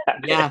wasn't gonna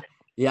happen.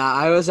 Yeah,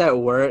 I was at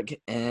work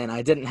and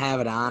I didn't have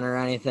it on or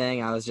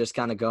anything. I was just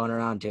kind of going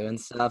around doing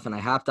stuff, and I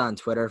hopped on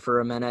Twitter for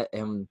a minute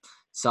and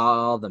saw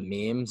all the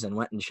memes and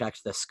went and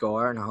checked the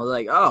score, and I was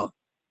like, oh,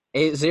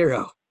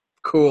 8-0.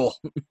 Cool.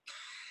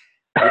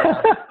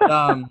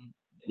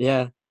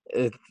 Yeah.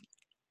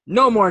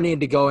 No more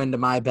need to go into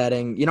my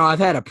betting. I've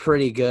had a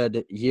pretty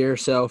good year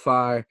so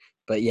far,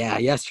 but yeah,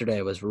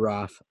 yesterday was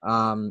rough.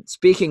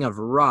 Speaking of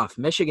rough,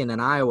 Michigan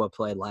and Iowa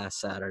played last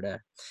Saturday,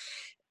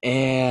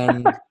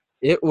 and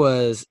it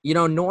was,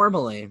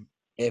 normally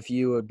if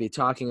you would be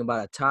talking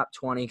about a top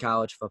 20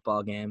 college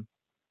football game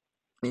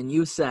and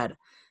you said,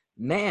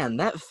 man,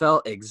 that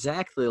felt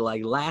exactly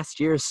like last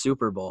year's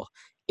Super Bowl,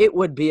 it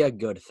would be a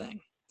good thing.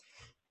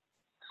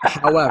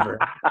 However,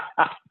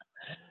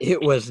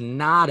 it was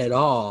not at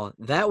all.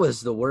 That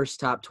was the worst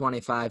top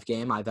 25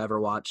 game I've ever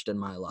watched in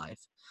my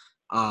life.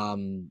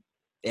 And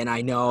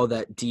I know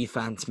that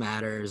defense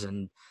matters,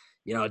 and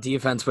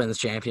defense wins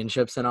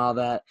championships and all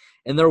that.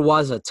 And there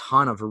was a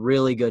ton of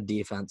really good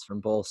defense from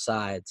both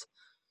sides.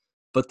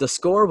 But the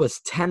score was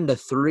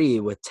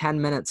 10-3 with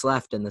 10 minutes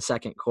left in the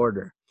second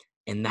quarter.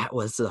 And that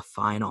was the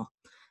final.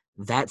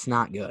 That's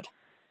not good.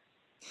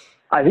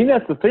 I think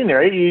that's the thing there,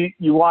 right?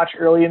 You watch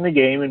early in the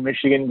game and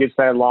Michigan gets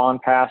that long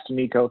pass to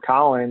Nico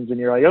Collins, and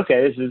you're like,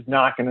 okay, this is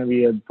not going to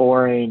be a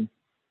boring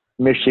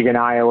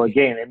Michigan-Iowa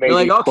game. It may You're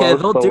like, be okay,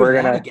 close, they'll but do we're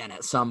that going again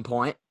at some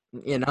point.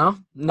 No.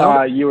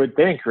 you would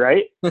think,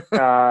 right?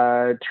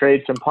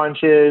 Trade some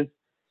punches,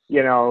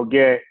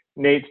 get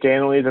Nate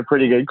Stanley is a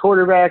pretty good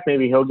quarterback.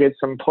 Maybe he'll get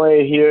some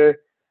play here.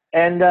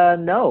 And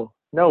no,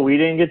 we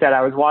didn't get that.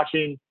 I was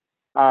watching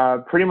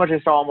pretty much I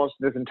saw almost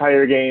this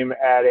entire game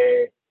at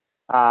a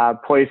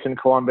place in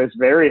Columbus,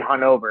 very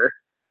hungover,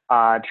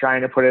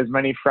 trying to put as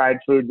many fried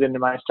foods into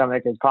my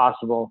stomach as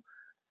possible.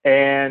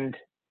 And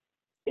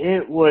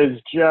it was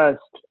the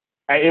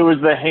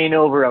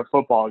hangover of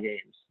football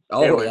games.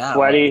 Oh, It was yeah.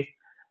 sweaty.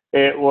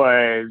 It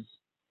was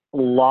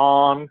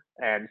long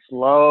and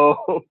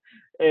slow.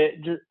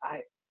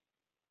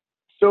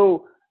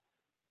 So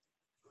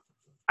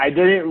I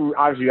didn't,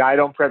 obviously I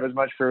don't prep as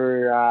much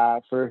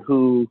for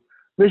who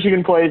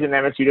Michigan plays, and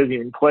MSU doesn't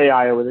even play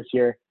Iowa this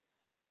year.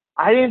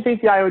 I didn't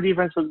think the Iowa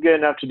defense was good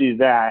enough to do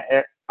that.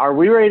 Are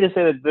we ready to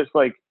say that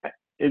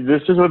is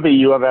this just what the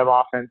U of M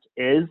offense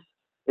is?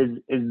 Is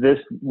this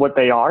what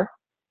they are?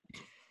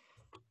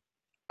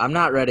 I'm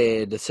not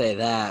ready to say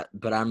that,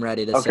 but I'm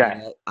ready to say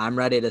that. I'm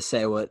ready to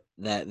say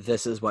that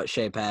this is what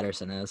Shea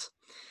Patterson is.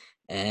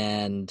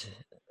 And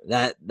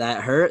that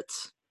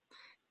hurts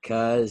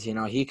because,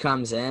 he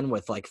comes in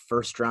with like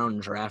first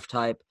round draft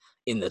type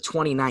in the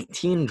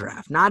 2019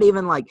 draft. Not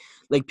even like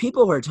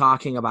people were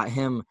talking about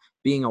him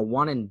being a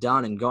one and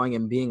done and going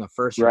and being a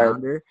first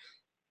rounder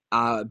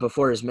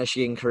before his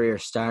Michigan career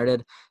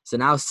started. So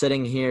now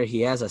sitting here,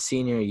 he has a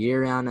senior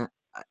year in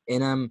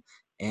him,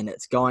 and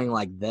it's going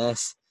like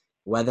this.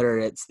 Whether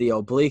it's the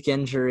oblique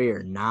injury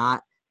or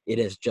not, it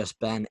has just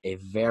been a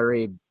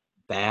very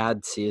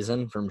bad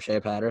season from Shea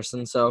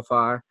Patterson so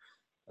far,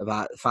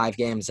 about 5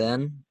 games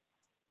in.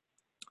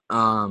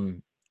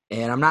 And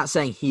I'm not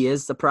saying he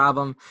is the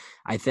problem.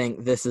 I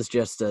think this is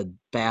just a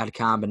bad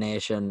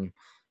combination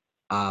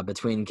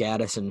between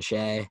Gaddis and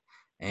Shea,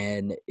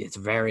 and it's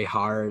very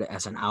hard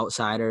as an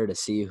outsider to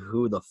see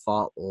who the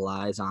fault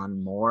lies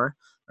on more,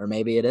 or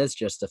maybe it is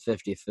just a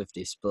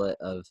 50-50 split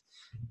of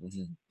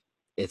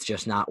it's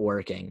just not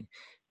working.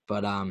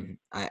 But I'm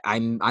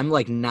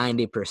like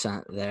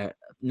 90% there,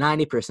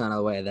 90% of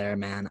the way there,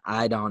 man.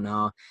 I don't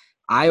know.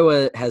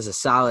 Iowa has a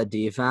solid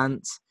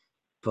defense,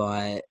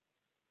 but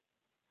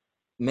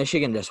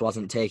Michigan just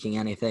wasn't taking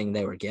anything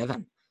they were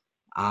given.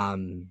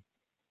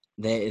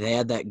 They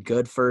had that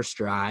good first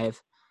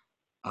drive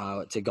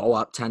to go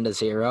up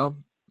 10-0,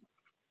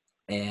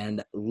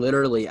 and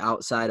literally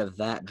outside of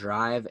that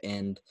drive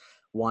and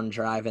one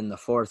drive in the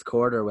fourth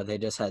quarter where they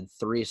just had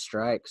 3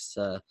 strikes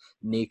to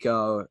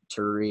Nico,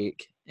 Tariq,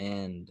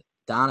 and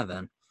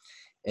Donovan,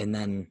 and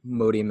then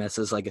Moody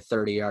misses like a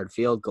 30-yard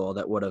field goal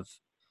that would have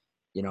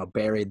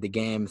buried the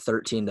game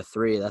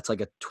 13-3. That's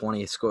like a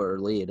 20-score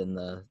lead in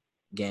the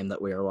game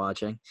that we were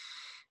watching.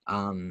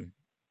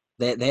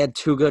 They had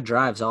 2 good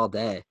drives all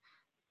day.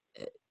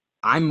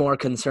 I'm more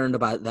concerned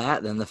about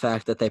that than the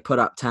fact that they put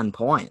up 10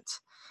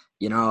 points.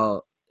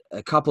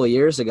 A couple of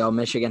years ago,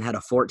 Michigan had a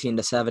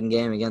 14-7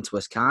 game against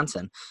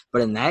Wisconsin,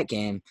 but in that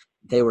game,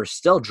 they were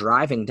still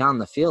driving down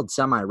the field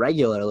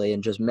semi-regularly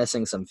and just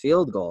missing some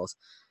field goals.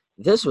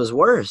 This was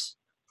worse.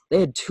 They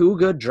had 2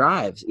 good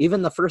drives.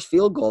 Even the first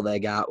field goal they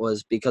got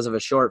was because of a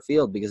short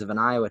field, because of an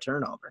Iowa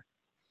turnover.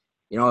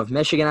 If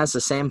Michigan has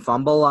the same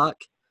fumble luck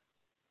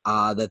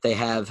that they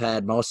have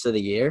had most of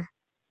the year,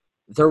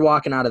 they're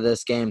walking out of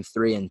this game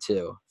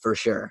 3-2 for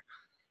sure.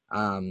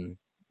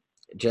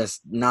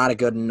 Just not a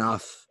good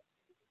enough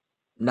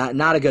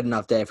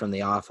day from the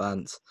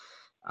offense.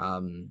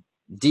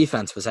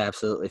 Defense was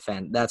absolutely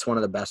that's one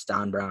of the best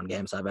Don Brown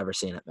games I've ever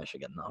seen at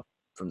Michigan, though,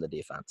 from the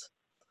defense.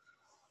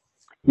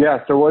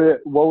 Yeah. So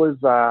what was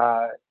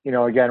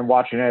again,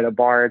 watching it at a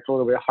bar, it's a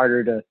little bit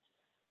harder to,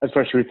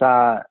 especially with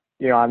I'm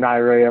not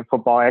really a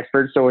football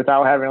expert, so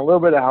without having a little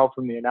bit of help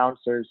from the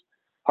announcers,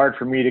 hard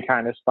for me to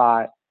kind of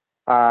spot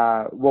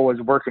what was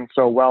working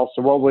so well.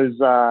 So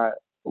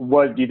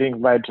what do you think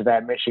led to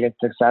that Michigan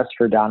success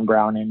for Don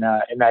Brown in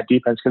that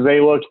defense? Because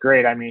they looked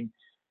great. I mean,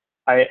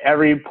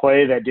 every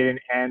play that didn't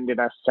end in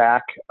a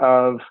sack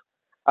of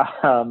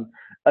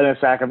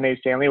Nate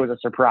Stanley was a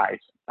surprise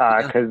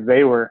because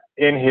they were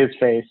in his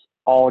face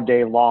all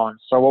day long.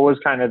 So what was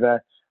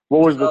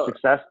the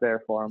success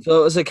there for him?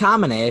 So it was a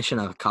combination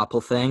of a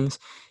couple things.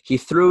 He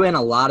threw in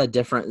a lot of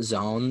different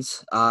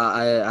zones.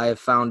 I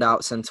found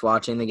out since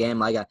watching the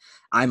game.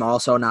 I'm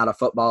also not a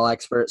football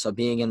expert, so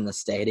being in the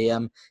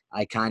stadium,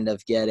 I kind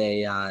of get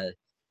a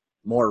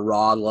more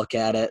raw look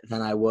at it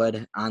than I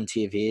would on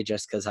TV,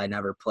 just because I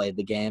never played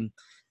the game.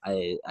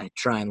 I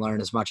try and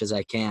learn as much as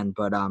I can,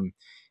 but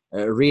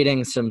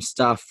reading some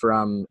stuff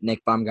from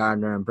Nick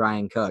Baumgardner and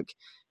Brian Cook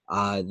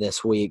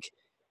this week.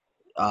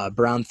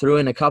 Brown threw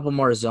in a couple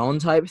more zone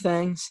type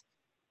things,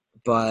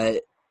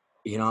 but,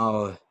 you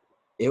know,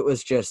 it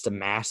was just a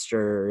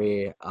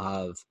mastery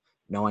of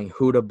knowing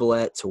who to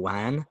blitz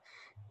when.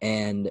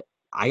 And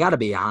I got to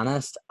be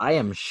honest, I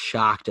am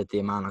shocked at the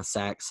amount of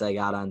sacks they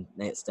got on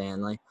Nate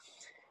Stanley.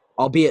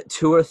 Albeit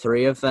 2 or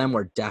 3 of them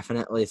were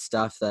definitely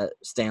stuff that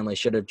Stanley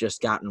should have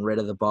just gotten rid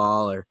of the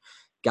ball or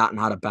gotten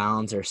out of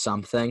bounds or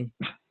something.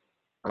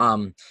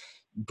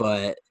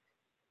 But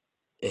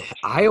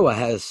Iowa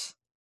has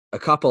a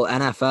couple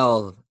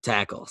NFL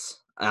tackles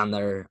on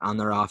their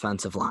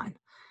offensive line.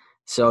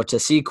 So to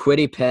see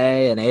Kwity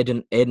Paye and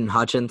Aiden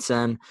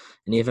Hutchinson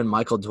and even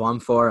Michael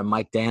Dwumfor and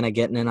Mike Dana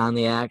getting in on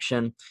the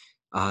action,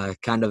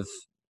 kind of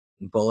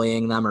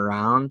bullying them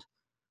around,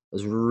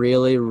 was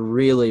really,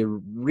 really,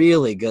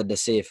 really good to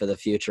see for the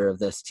future of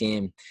this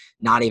team.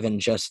 Not even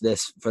just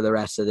this for the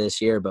rest of this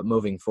year, but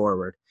moving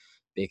forward.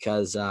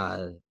 Because,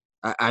 I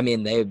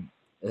mean,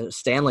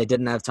 Stanley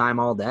didn't have time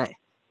all day.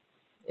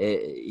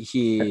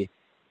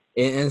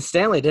 And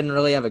Stanley didn't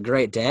really have a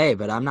great day,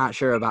 but I'm not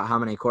sure about how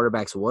many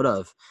quarterbacks would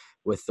have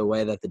with the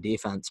way that the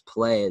defense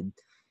played.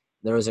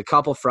 There was a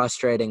couple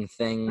frustrating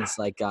things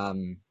like a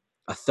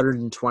 3rd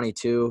and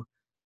 22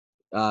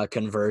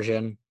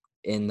 conversion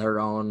in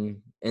their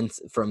own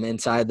from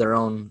inside their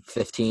own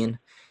 15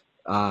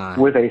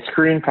 with a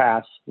screen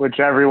pass, which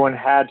everyone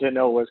had to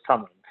know was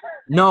coming.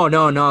 No,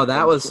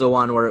 that was the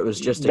one where it was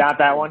just not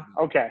that one.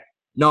 Okay.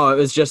 No, it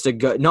was just a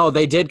good. No,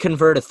 they did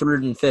convert a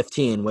 3rd and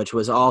 15, which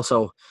was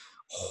also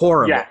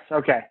horrible. Yes.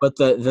 Okay. But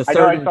the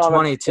 3rd and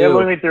 22. It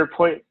looked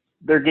like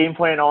their game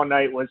plan all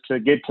night was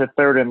to get to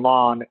 3rd and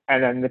long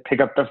and then to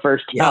pick up the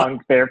first down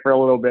there for a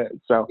little bit.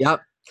 So.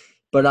 Yep.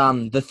 But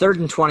the 3rd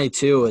and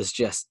 22 was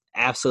just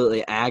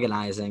absolutely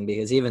agonizing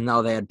because even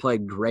though they had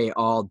played great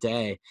all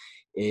day,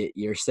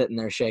 you're sitting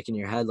there shaking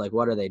your head like,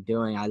 what are they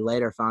doing? I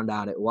later found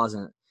out it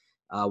wasn't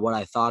what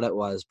I thought it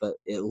was, but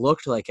it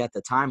looked like at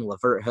the time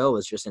Lavert Hill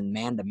was just in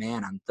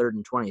man-to-man on 3rd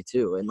and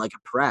 22 in like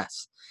a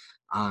press.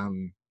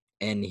 And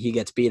he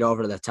gets beat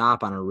over the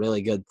top on a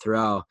really good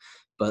throw.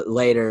 But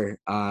later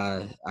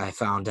I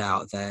found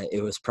out that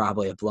it was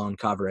probably a blown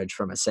coverage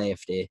from a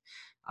safety.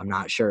 I'm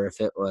not sure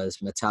if it was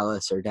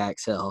Metellus or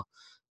Dax Hill,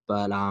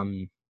 but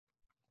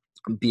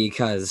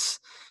because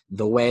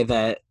the way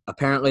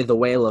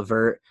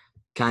Lavert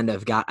kind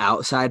of got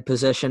outside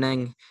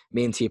positioning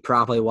means he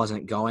probably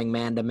wasn't going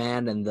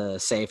man-to-man, and the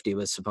safety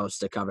was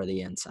supposed to cover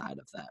the inside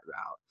of that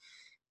route.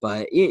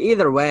 But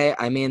either way,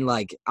 I mean,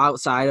 like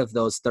outside of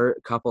those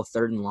couple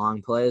 3rd and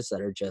long plays that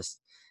are just,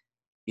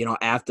 you know,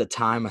 at the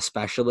time,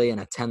 especially in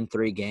a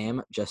 10-3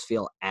 game, just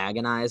feel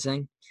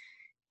agonizing.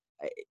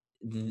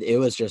 It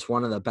was just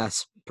one of the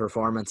best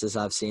performances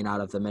I've seen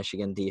out of the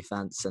Michigan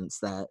defense since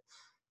that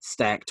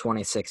stacked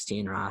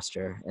 2016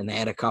 roster. And they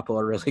had a couple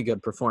of really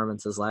good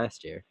performances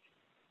last year.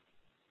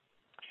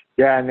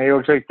 Yeah, and they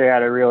looked like they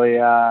had a really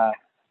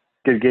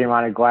good game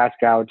on in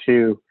Glasgow,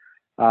 too.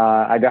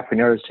 I definitely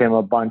noticed him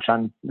a bunch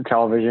on the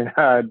television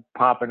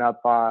popping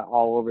up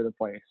all over the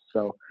place.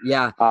 So,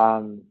 yeah.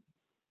 But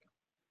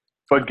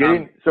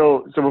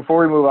so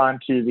before we move on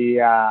to the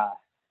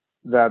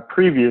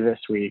preview this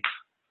week,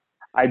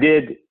 I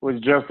was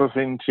just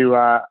listening to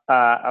a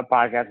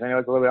podcast. I know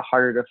it's a little bit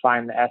harder to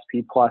find the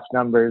SP Plus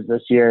numbers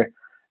this year,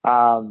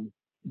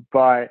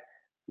 but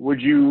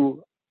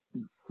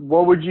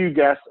what would you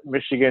guess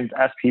Michigan's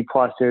SP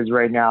Plus is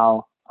right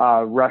now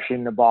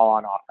rushing the ball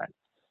on offense?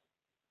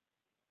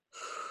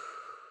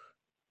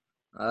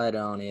 I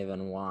don't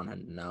even want to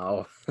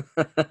know.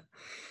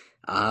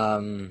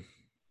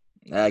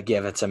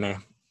 Give it to me.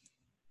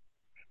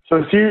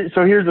 So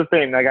here's the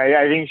thing. Like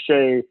I think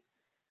Shea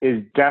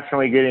is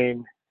definitely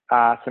getting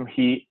some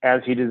heat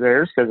as he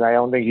deserves because I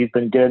don't think he's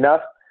been good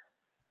enough.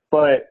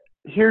 But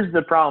here's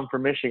the problem for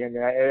Michigan,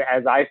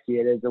 as I see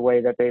it, is the way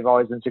that they've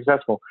always been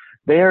successful.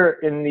 They're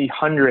in the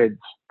hundreds,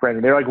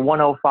 Brendan. They're like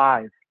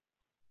 105.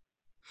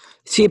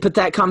 See, but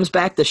that comes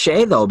back to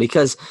Shea, though,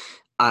 because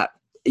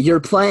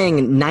you're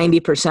playing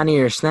 90% of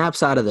your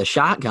snaps out of the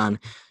shotgun.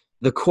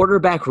 The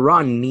quarterback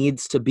run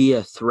needs to be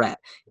a threat.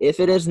 If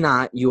it is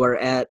not, you are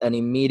at an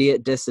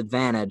immediate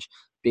disadvantage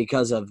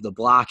because of the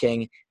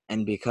blocking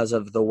and because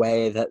of the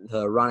way that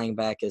the running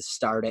back is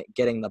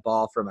getting the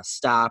ball from a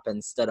stop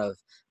instead of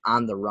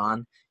on the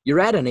run.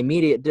 You're at an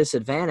immediate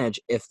disadvantage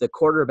if the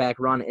quarterback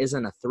run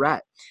isn't a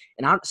threat.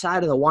 And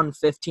outside of the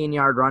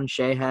 115-yard run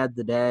Shea had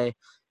today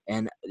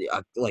and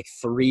like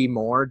 3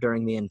 more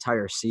during the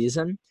entire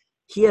season,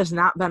 he has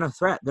not been a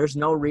threat. There's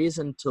no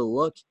reason to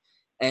look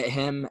at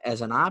him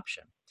as an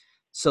option.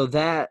 So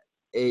that,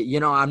 you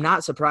know, I'm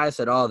not surprised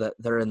at all that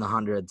they're in the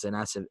hundreds in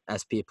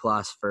SP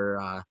Plus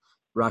for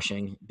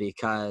rushing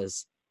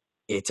because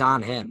it's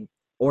on him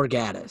or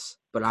Gaddis,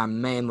 but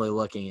I'm mainly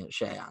looking at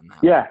Shea on that.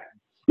 Yeah.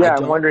 Yeah,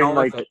 I'm wondering,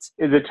 like, is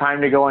it time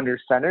to go under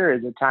center?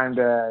 Is it time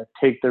to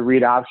take the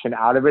read option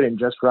out of it and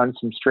just run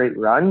some straight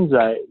runs?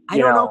 I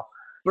don't know.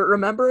 But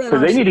remember,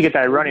 because they need to get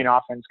that running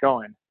offense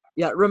going.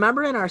 Yeah,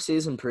 remember in our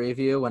season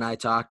preview when I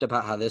talked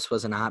about how this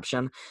was an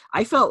option?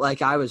 I felt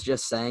like I was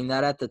just saying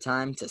that at the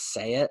time to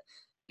say it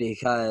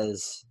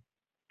because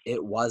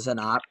it was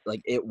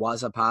it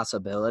was a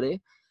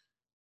possibility.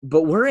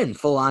 But we're in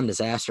full-on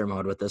disaster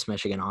mode with this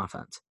Michigan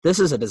offense. This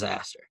is a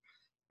disaster.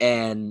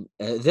 And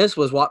this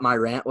was what my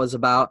rant was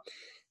about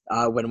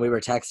when we were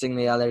texting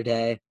the other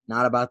day,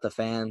 not about the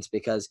fans,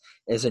 because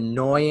as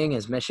annoying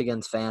as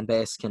Michigan's fan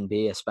base can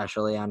be,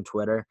 especially on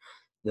Twitter,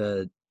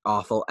 the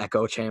awful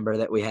echo chamber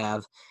that we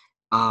have,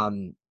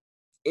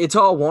 it's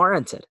all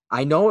warranted.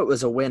 I know it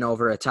was a win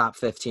over a top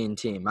 15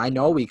 team. I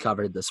know we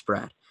covered the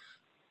spread.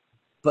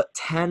 But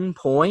 10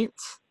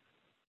 points?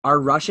 Our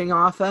rushing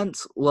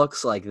offense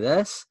looks like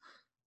this.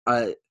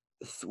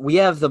 We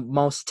have the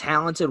most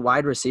talented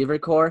wide receiver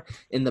core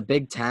in the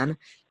Big Ten,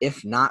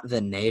 if not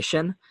the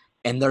nation,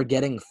 and they're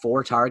getting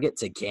 4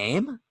 targets a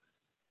game.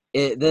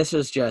 This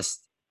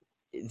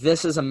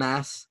is a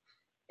mess,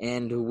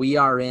 and we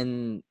are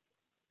in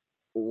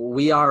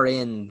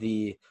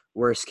the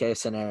worst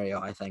case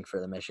scenario, I think, for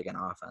the Michigan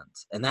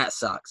offense, and that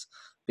sucks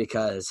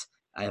because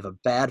I have a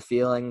bad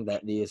feeling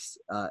that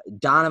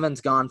Donovan's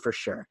gone for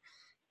sure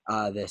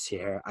this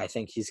year. I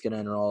think he's going to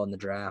enroll in the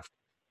draft.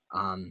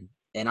 And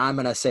I'm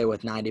going to say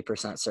with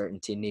 90%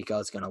 certainty,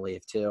 Nico's going to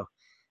leave too.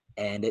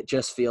 And it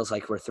just feels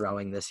like we're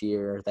throwing this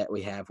year that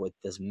we have with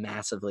this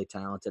massively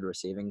talented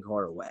receiving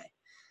core away.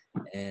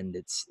 And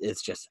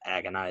it's just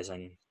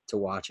agonizing to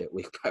watch it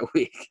week by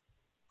week.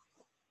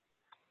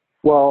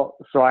 Well,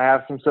 so I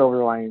have some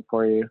silver lining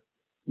for you.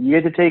 You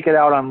get to take it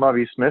out on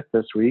Lovie Smith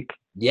this week.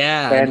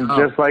 Yeah, and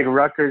just like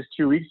Rutgers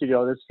 2 weeks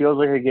ago, this feels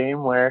like a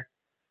game where,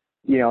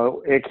 you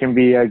know, it can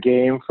be a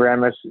game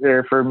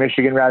for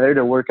Michigan rather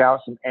to work out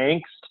some angst,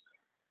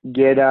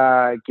 get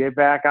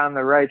back on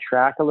the right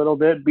track a little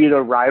bit, beat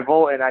a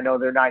rival. And I know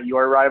they're not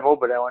your rival,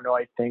 but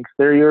Illinois thinks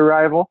they're your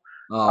rival.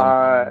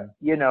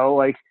 You know,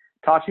 like,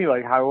 talk to me,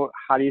 like, how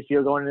do you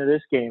feel going into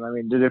this game? I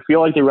mean, does it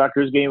feel like the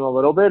Rutgers game a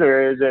little bit,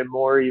 or is it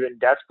more even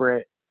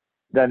desperate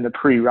than the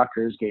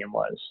pre-Rutgers game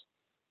was?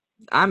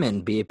 I'm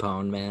in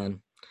B-Pone,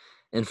 man.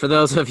 And for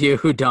those of you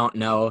who don't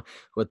know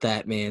what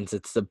that means,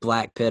 it's the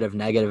black pit of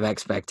negative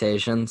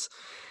expectations.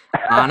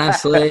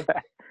 Honestly.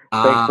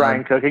 Thanks,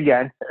 Brian Cook,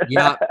 again.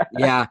 Yeah.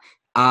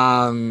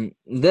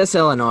 This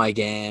Illinois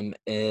game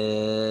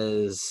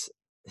it's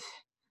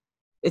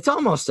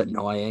almost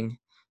annoying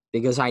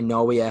because I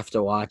know we have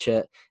to watch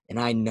it, and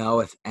I know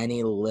if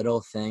any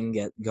little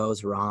thing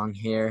goes wrong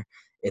here,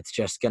 it's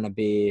just going to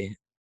be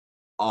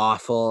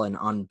awful and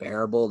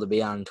unbearable to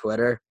be on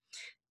Twitter.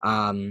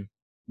 They're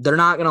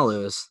not going to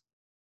lose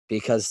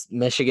because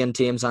Michigan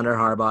teams under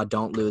Harbaugh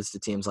don't lose to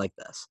teams like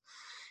this.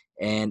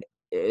 And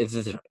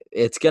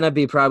it's going to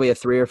be probably a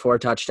 3 or 4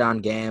 touchdown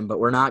game, but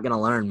we're not going to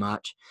learn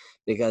much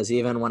because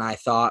even when I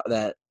thought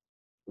that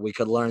we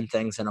could learn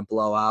things in a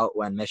blowout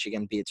when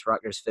Michigan beats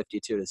Rutgers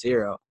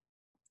 52-0,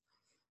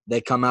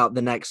 they come out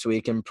the next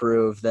week and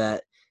prove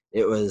that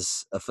it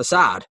was a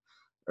facade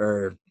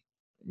or,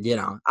 you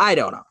know, I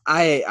don't know.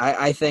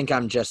 I think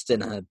I'm just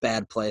in a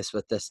bad place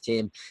with this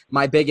team.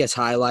 My biggest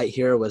highlight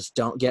here was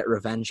don't get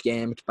revenge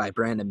gamed by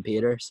Brandon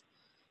Peters.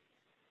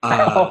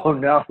 Oh,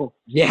 no.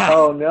 Yeah.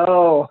 Oh,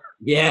 no.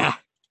 Yeah.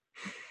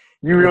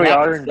 You really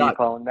are in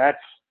B-Pone. That's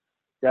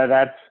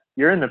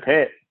you're in the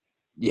pit.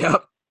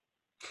 Yep.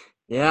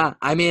 Yeah.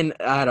 I mean,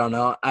 I don't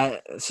know.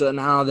 So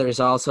now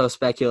there's also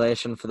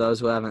speculation for those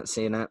who haven't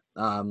seen it,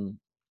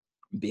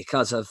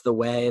 because of the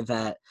way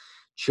that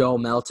Joe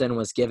Melton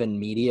was given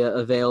media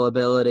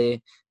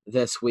availability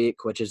this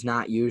week, which is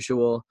not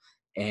usual.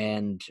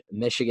 And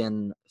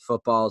Michigan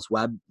football's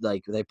web,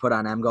 like they put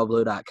on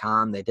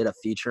mgoblue.com, they did a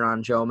feature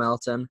on Joe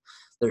Melton.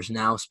 There's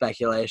now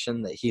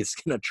speculation that he's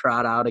going to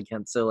trot out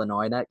against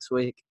Illinois next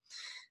week.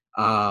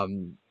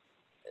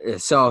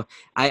 So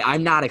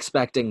I'm not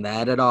expecting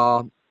that at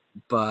all,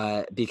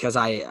 but because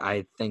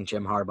I think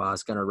Jim Harbaugh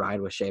is going to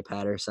ride with Shea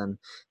Patterson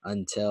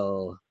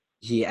until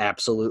he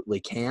absolutely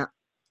can't.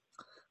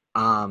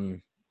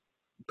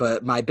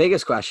 But my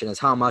biggest question is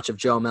how much of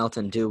Joe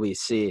Melton do we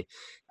see?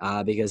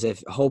 Because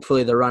if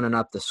hopefully they're running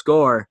up the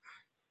score,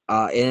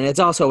 and it's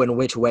also in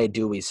which way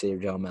do we see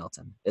Joe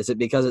Melton? Is it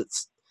because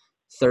it's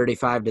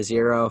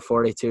 35-0,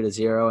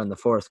 42-0 in the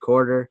fourth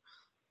quarter,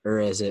 or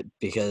is it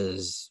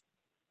because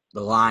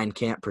the line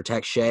can't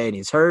protect Shea and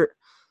he's hurt,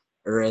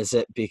 or is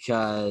it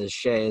because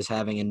Shea is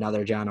having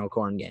another John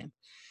O'Korn game?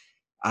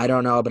 I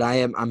don't know, but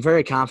I'm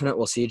very confident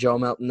we'll see Joe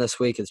Melton this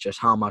week. It's just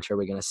how much are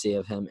we going to see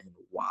of him and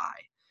why?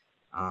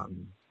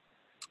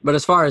 But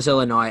as far as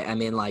Illinois, I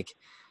mean, like,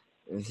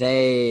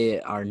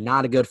 they are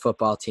not a good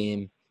football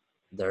team.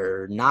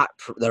 They're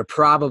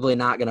probably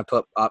not going to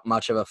put up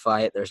much of a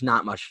fight. There's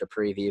not much to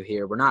preview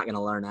here. We're not going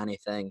to learn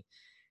anything.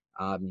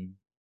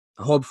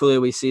 Hopefully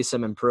we see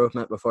some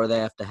improvement before they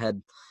have to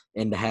head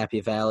into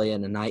Happy Valley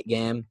in a night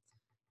game.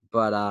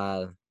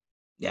 But,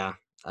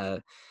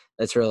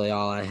 that's really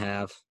all I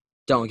have.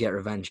 Don't get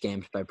revenge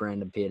games by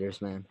Brandon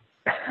Peters, man.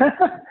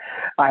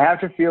 I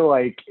have to feel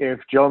like if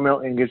Joe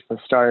Milton gets the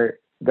start,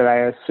 that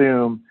I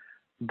assume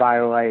by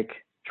like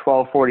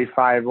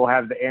 12:45 we'll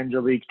have the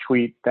Angelique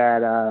tweet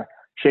that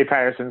Shea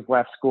Patterson's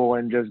left school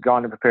and just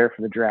gone to prepare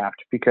for the draft,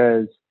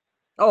 because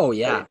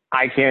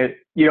I can't,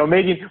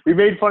 we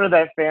made fun of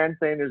that fan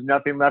saying there's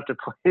nothing left to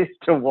play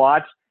to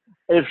watch.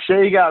 if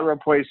Shea got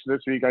replaced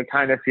this week, I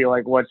kind of feel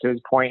like what's his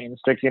point in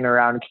sticking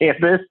around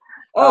campus?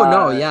 Oh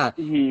no, yeah,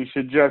 He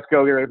should just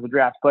go get ready for the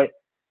draft. But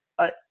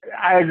I,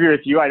 I agree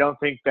with you. I don't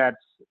think that's.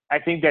 I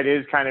think that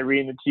is kind of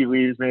reading the tea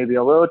leaves maybe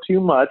a little too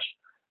much.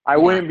 I yeah,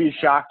 wouldn't be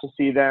shocked to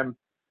see them,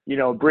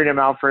 bring him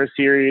out for a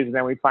series, and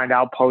then we find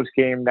out post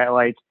game that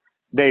like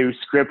they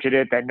scripted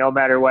it that no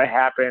matter what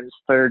happens,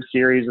 third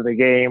series of the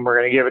game, we're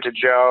gonna give it to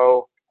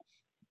Joe,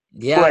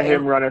 yeah, let and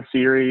him run a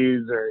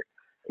series, or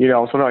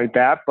something like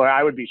that. But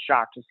I would be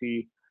shocked to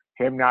see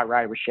him not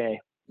ride with Shea.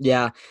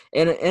 yeah,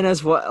 and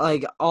as what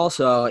like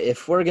also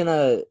if we're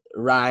gonna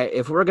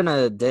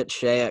ditch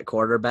Shea at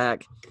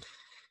quarterback,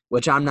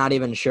 which I'm not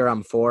even sure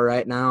I'm for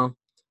right now,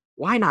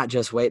 why not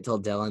just wait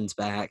till Dylan's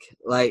back?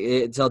 Like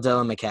till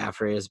Dylan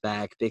McCaffrey is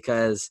back,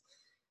 because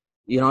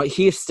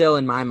he still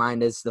in my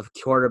mind is the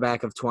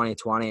quarterback of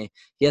 2020.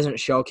 He hasn't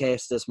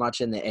showcased as much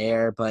in the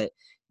air, but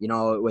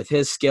with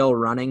his skill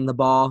running the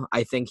ball,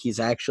 I think he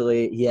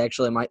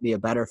actually might be a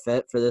better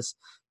fit for this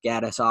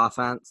Gaddis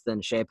offense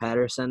than Shea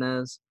Patterson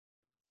is.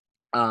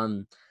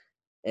 Um,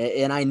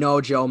 and I know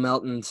Joe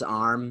Milton's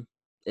arm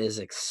is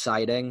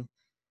exciting,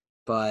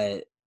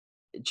 but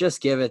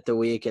just give it the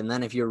week. And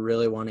then if you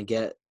really want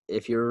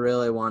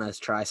to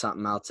try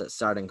something else at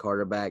starting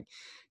quarterback,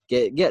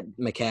 get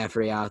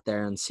McCaffrey out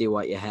there and see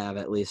what you have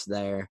at least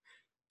there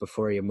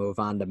before you move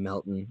on to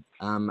Milton.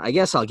 I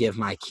guess I'll give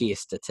my key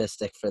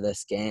statistic for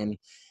this game.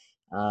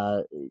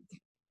 Uh,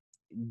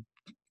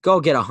 go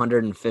get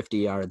 150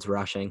 yards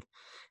rushing.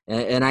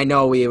 And I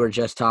know we were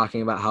just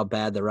talking about how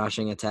bad the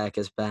rushing attack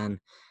has been,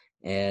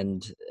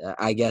 and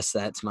I guess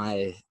that's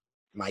my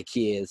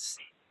key is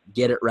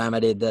get it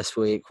remedied this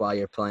week while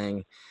you're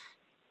playing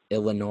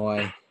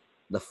Illinois,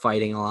 the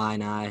Fighting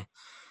Illini,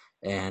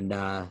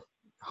 and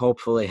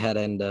hopefully head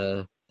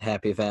into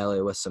Happy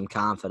Valley with some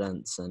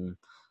confidence and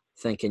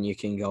thinking you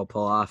can go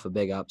pull off a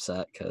big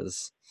upset,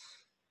 because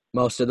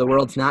most of the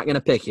world's not going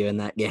to pick you in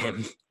that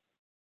game.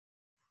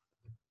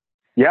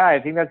 Yeah, I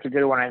think that's a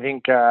good one. I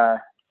think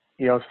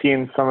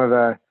seeing some of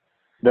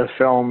the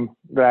film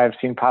that I've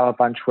seen pop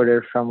up on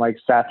Twitter from like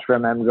Seth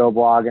from MGO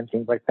blog and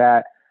things like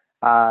that,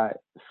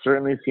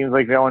 certainly seems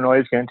like Illinois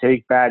is going to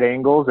take bad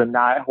angles and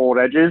not hold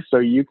edges, so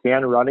you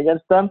can run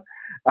against them.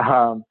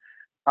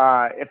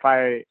 If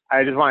I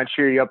just want to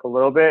cheer you up a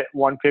little bit,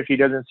 150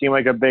 doesn't seem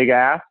like a big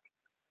ask.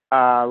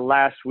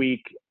 Last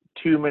week,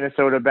 two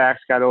Minnesota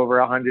backs got over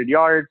 100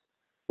 yards.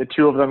 The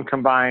two of them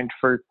combined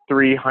for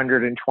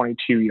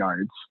 322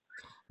 yards.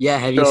 Yeah,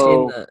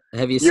 So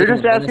you're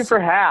just asking for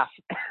half.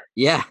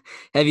 Yeah,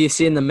 have you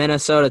seen the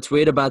Minnesota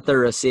tweet about their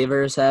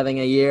receivers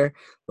having a year?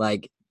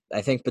 Like,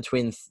 I think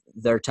between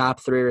their top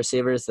three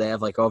receivers, they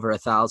have like over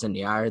 1,000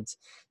 yards.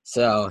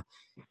 So,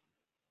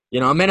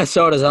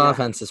 Minnesota's Yeah.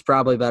 offense is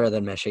probably better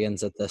than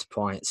Michigan's at this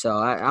point. So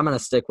I'm going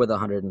to stick with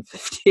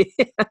 150.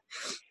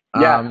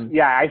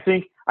 Yeah. I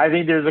think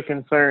there's a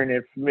concern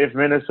if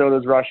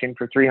Minnesota's rushing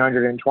for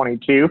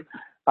 322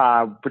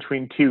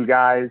 between two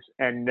guys,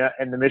 and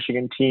the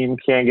Michigan team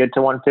can't get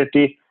to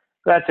 150.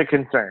 That's a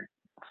concern.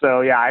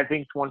 So yeah, I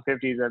think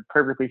 150 is a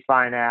perfectly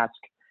fine ask,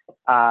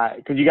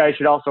 because you guys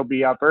should also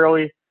be up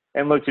early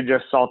and look to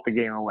just salt the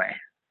game away.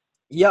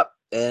 Yep,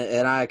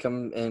 and I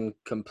come in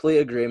complete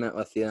agreement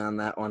with you on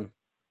that one.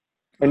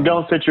 And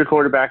don't sit your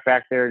quarterback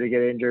back there to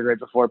get injured right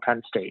before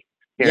Penn State.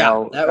 That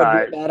would be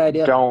a bad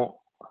idea. Don't,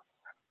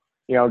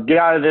 get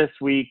out of this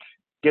week,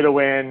 get a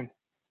win,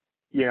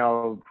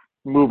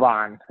 move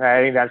on. I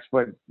think that's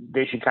what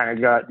they should kind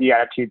of go, the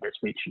attitude this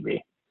week should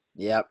be.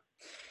 Yep.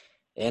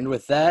 And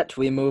with that,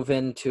 we move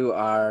into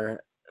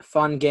our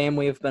fun game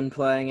we've been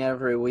playing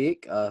every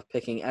week,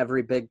 picking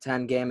every Big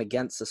Ten game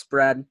against the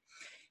spread.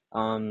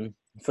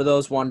 For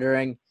those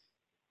wondering,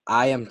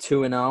 I am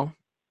 2-0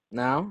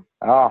 now.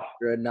 Oh,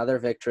 After another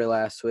victory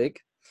last week.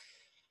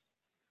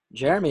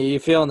 Jeremy, are you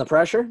feeling the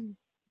pressure?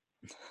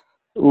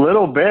 a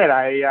little bit.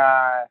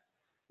 I'm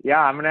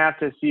gonna have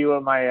to see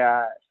what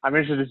I'm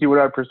interested to see what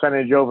our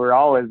percentage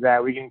overall is.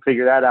 That we can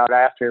figure that out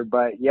after.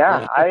 But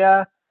yeah,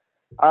 I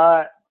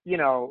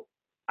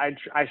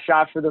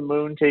shot for the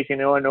moon, taking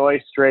Illinois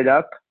straight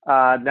up,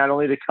 not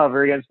only to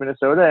cover against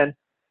Minnesota, and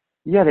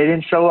yeah, they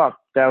didn't show up.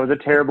 That was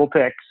a terrible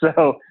pick.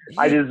 So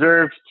I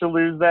deserved to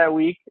lose that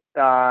week.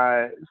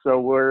 So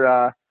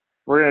we're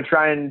gonna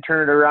try and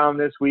turn it around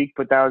this week,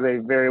 but that was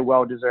a very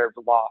well deserved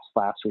loss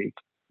last week.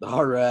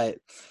 All right.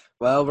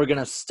 Well, we're going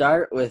to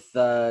start with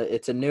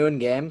it's a noon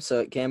game, so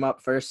it came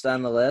up first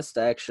on the list,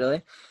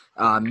 actually.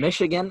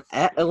 Michigan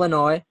at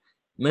Illinois.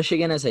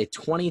 Michigan is a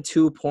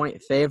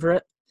 22-point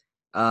favorite.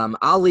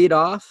 I'll lead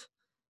off,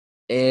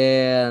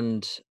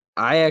 and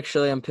I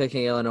actually am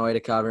picking Illinois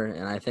to cover,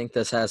 and I think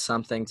this has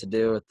something to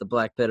do with the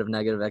black pit of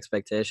negative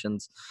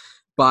expectations.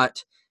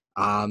 But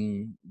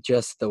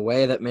just the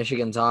way that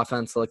Michigan's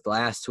offense looked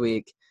last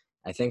week,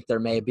 I think there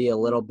may be a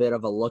little bit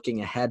of a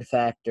looking ahead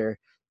factor,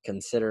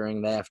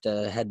 considering they have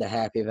to head to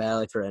Happy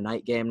Valley for a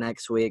night game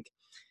next week.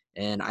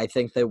 And I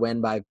think they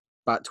win by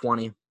about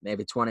 20,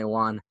 maybe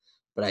 21.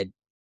 But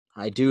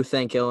I do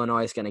think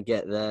Illinois is going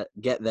to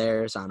get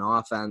theirs on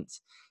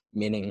offense,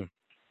 meaning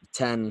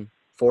 10,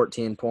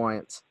 14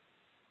 points.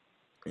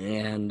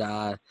 And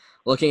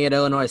looking at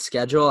Illinois'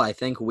 schedule, I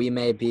think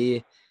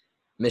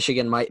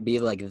Michigan might be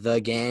like the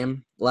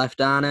game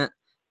left on it,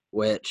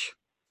 which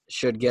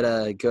should get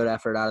a good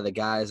effort out of the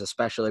guys,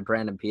 especially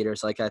Brandon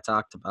Peters, like I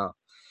talked about.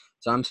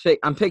 So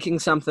I'm picking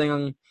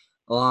something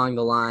along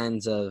the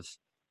lines of,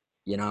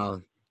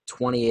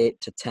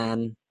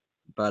 28-10,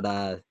 but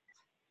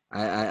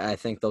I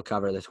think they'll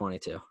cover the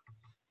 22.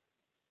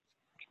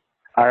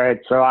 All right,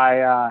 so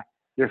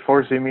you're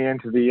forcing me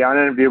into the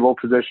unenviable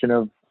position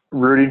of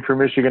rooting for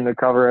Michigan to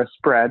cover a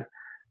spread,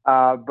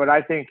 but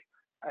I think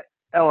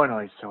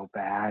Illinois is so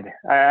bad.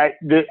 I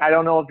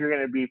don't know if you're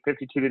going to be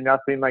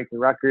 52-0 like the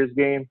Rutgers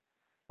game,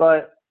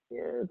 but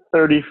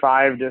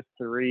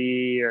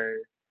 35-3 or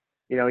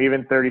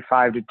even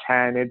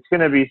 35-10. It's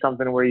going to be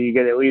something where you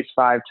get at least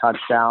 5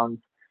 touchdowns,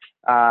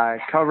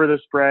 cover the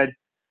spread,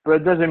 but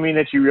it doesn't mean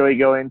that you really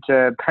go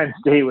into Penn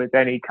State with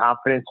any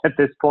confidence at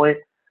this point.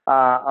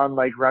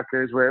 Unlike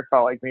Rutgers, where it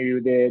felt like maybe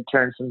they had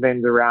turned some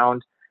things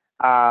around.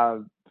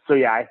 So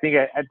yeah, I think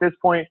at this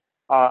point,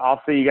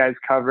 I'll say you guys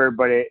cover,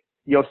 but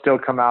you'll still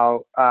come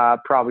out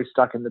probably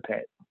stuck in the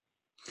pit.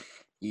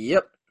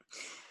 Yep.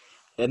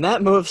 And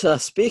that moves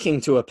us,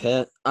 speaking to a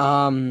pit,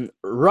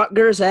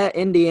 Rutgers at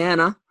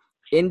Indiana.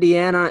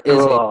 Indiana is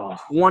a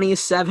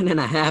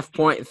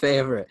 27.5-point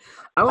favorite.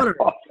 I want to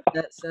repeat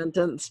that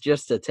sentence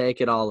just to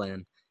take it all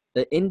in.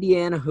 The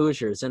Indiana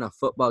Hoosiers in a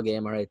football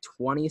game are a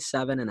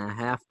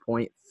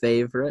 27.5-point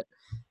favorite.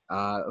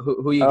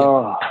 Who you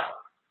got?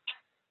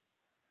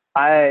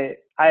 I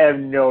have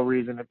no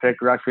reason to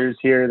pick Rutgers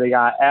here. They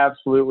got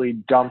absolutely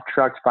dump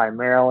trucked by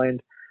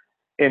Maryland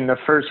in the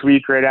first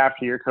week right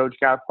after your coach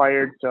got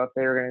fired. So if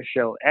they were going to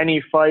show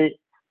any fight,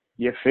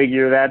 you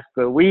figure that's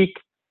the week.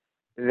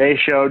 They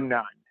showed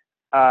none.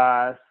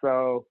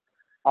 So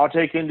I'll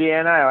take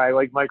Indiana. I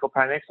like Michael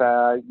Penix.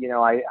 I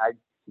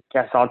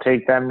guess I'll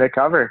take them to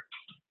cover.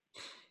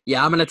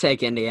 Yeah, I'm going to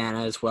take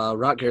Indiana as well.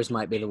 Rutgers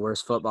might be the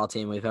worst football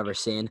team we've ever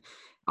seen.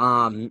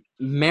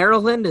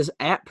 Maryland is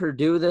at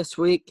Purdue this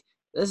week.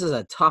 This is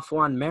a tough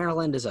one.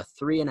 Maryland is a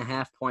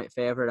 3.5-point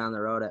favorite on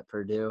the road at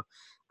Purdue.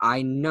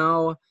 I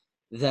know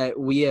that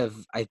we have,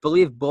 I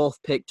believe,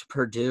 both picked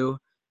Purdue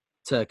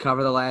to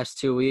cover the last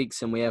 2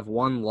 weeks, and we have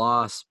one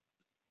loss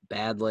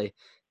badly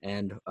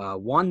and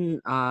one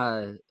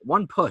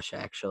push,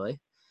 actually.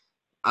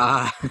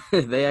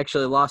 They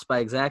actually lost by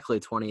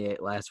exactly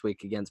 28 last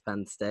week against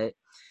Penn State.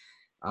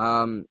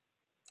 I'm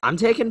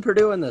taking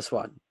Purdue in this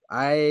one.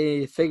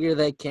 I figure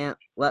they can't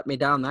let me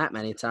down that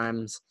many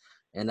times,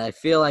 and I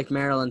feel like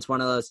Maryland's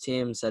one of those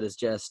teams that is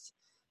just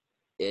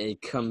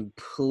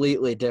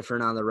completely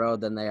different on the road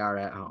than they are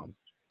at home.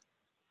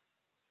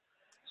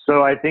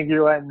 So I think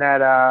you're letting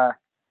that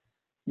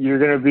you're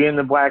going to be in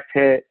the black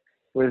pit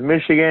with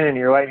Michigan, and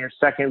you're letting your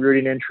second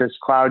rooting interest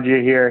cloud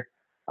you here.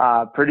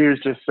 Purdue's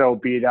just so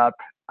beat up.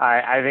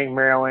 I think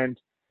Maryland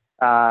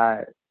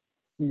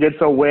gets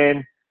a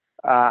win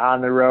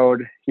on the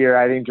road here.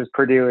 I think just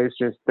Purdue is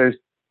they're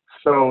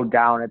so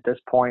down at this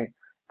point.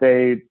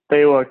 They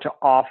looked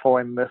awful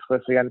and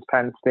listless against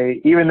Penn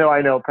State, even though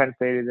I know Penn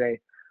State is a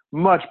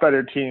much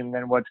better team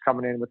than what's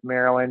coming in with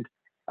Maryland.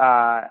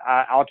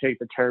 I'll take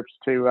the Terps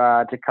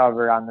to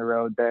cover on the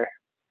road there.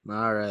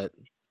 All right.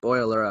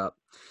 Boil her up.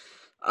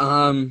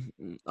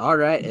 All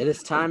right. It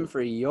is time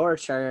for your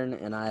turn,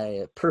 and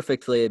I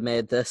perfectly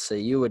made this so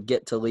you would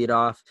get to lead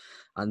off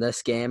on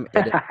this game.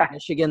 It is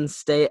Michigan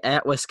State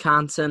at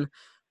Wisconsin.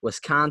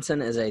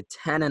 Wisconsin is a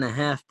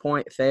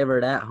 10.5-point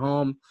favorite at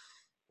home.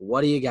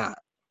 What do you got?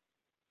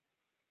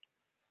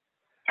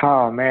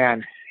 Oh,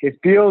 man. It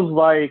feels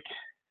like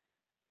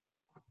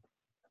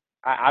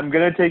I'm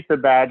going to take the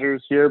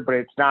Badgers here, but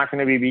it's not going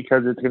to be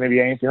because it's going to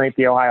be anything like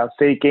the Ohio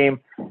State game.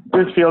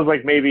 This feels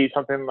like maybe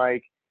something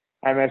like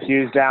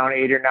MSU's down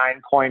 8 or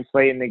 9 points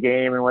late in the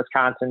game, and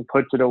Wisconsin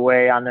puts it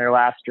away on their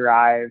last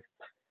drive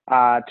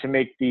to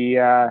make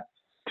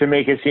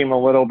it seem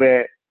a little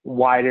bit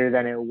wider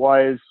than it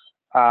was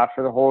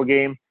for the whole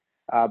game.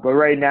 But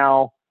right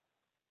now,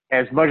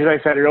 as much as I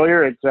said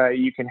earlier, it's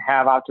you can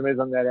have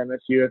optimism that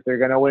MSU, if they're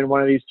going to win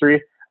one of these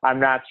three, I'm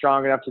not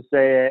strong enough to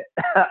say it,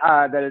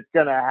 that it's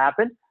going to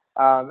happen.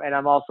 And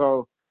I'm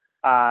also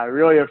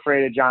really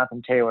afraid of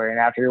Jonathan Taylor. And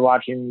after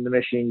watching the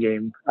Michigan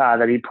game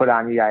that he put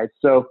on you guys.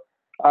 So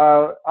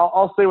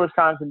I'll say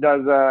Wisconsin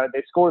does.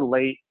 They scored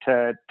late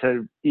to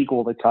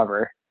equal the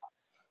cover.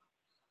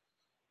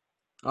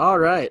 All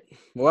right.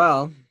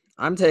 Well,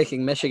 I'm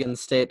taking Michigan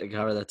State to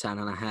cover the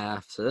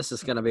 10.5. So this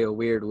is going to be a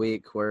weird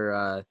week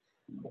where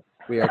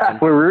we're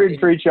rooting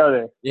for each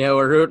other. Yeah,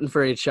 we're rooting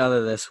for each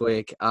other this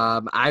week.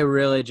 I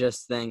really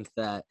just think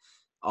that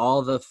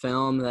all the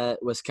film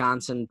that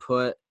Wisconsin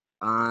put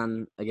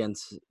on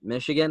against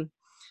Michigan,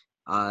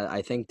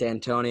 I think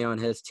D'Antonio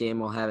and his team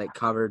will have it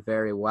covered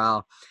very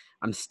well.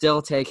 I'm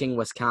still taking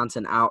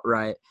Wisconsin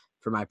outright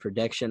for my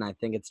prediction. I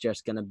think it's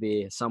just going to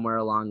be somewhere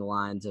along the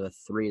lines of a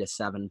 3 to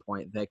 7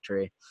 point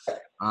victory.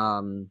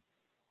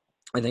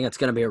 I think it's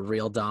going to be a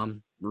real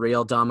dumb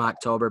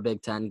October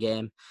Big Ten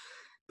game.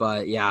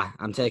 But, yeah,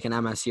 I'm taking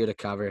MSU to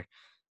cover.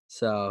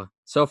 So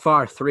So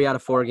far, 3 out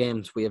of 4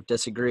 games we have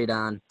disagreed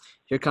on.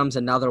 Here comes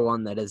another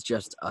one that is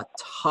just a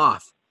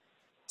tough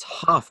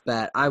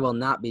bet. I will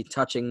not be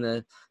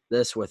touching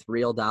this with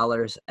real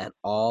dollars at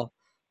all.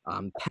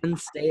 Penn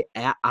State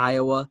at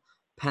Iowa.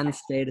 Penn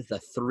State is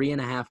a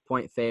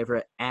 3.5-point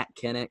favorite at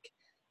Kinnick.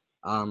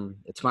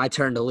 It's my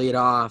turn to lead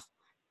off.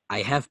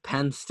 I have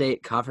Penn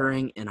State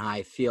covering, and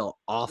I feel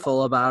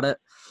awful about it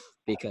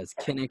because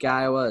Kinnick,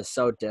 Iowa is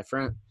so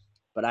different.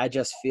 But I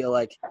just feel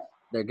like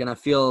they're gonna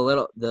feel a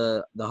little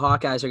the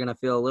Hawkeyes are gonna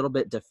feel a little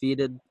bit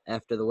defeated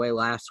after the way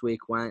last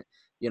week went.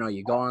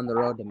 You go on the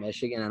road to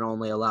Michigan and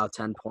only allow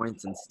 10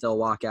 points and still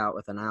walk out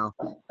with an L.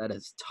 That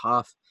is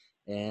tough.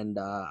 And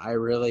I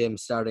really am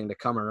starting to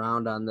come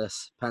around on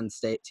this Penn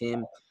State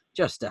team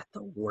just at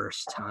the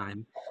worst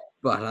time.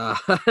 But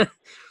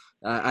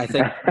I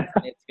think Penn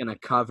State's going to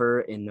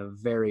cover in a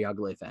very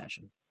ugly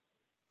fashion.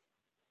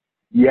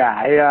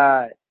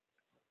 Yeah,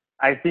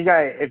 I think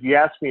if you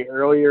asked me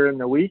earlier in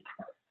the week,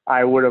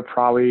 I would have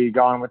probably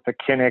gone with the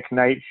Kinnick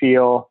night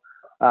feel,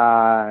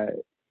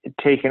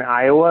 taken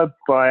Iowa.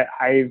 But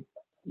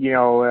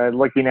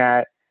looking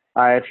at,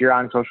 if you're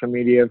on social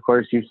media, of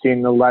course, you've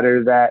seen the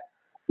letter that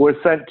was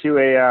sent to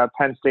a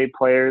Penn State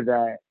player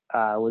that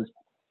was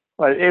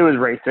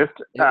racist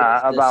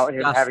about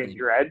him having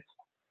dreads.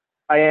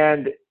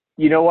 And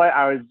you know what?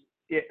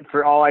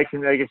 For all I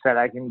can, like I said,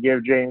 I can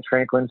give James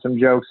Franklin some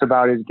jokes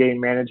about his game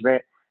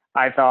management.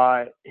 I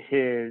thought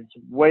his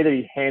way that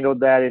he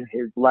handled that in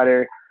his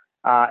letter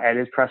at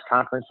his press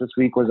conference this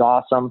week was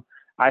awesome.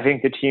 I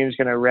think the team's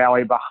going to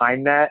rally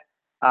behind that.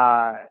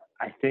 I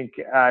think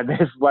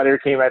this letter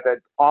came at an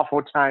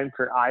awful time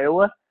for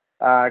Iowa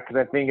because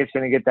I think it's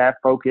going to get that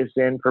focus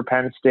in for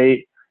Penn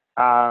State.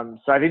 So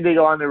I think they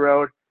go on the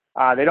road.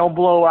 They don't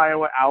blow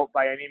Iowa out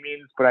by any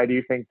means, but I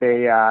do think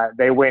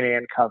they win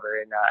and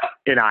cover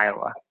in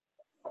Iowa.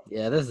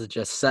 Yeah, this is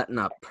just setting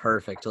up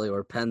perfectly.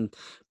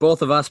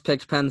 Both of us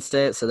picked Penn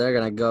State, so they're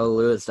gonna go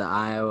lose to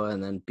Iowa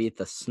and then beat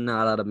the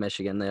snot out of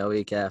Michigan the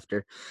week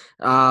after.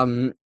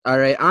 All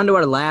right, on to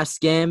our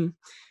last game.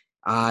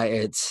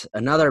 It's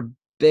another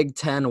Big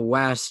Ten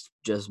West,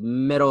 just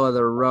middle of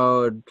the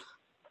road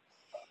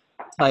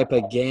type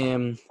of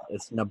game.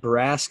 It's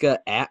Nebraska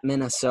at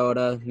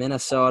Minnesota.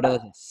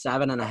 Minnesota,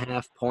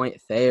 7.5-point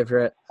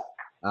favorite.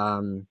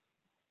 I'll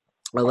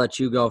let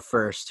you go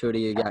first. Who do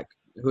you got?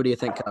 Who do you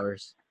think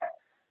covers?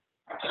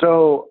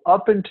 So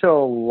up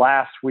until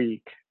last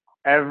week,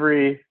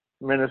 every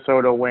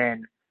Minnesota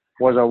win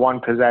was a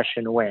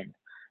one-possession win.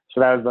 So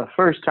that was the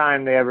first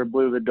time they ever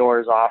blew the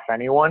doors off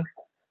anyone.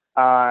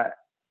 I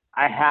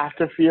have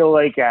to feel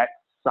like at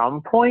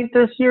some point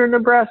this year,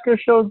 Nebraska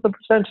shows the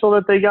potential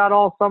that they got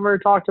all summer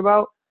talked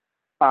about.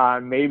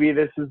 Maybe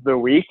this is the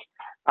week.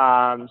 So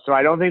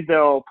I don't think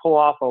they'll pull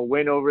off a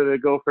win over the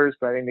Gophers,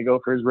 but I think the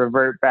Gophers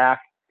revert back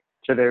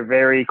to their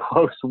very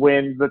close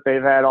wins that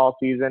they've had all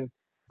season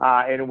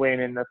and win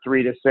in the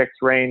 3-6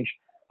 range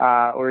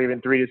or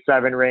even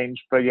 3-7 range.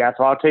 But yeah,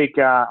 so I'll take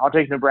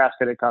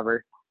Nebraska to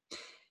cover.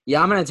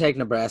 Yeah, I'm going to take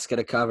Nebraska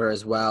to cover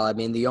as well. I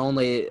mean,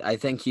 I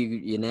think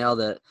you nailed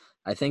it.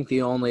 I think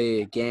the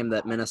only game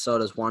that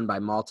Minnesota's won by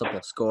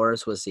multiple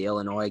scores was the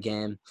Illinois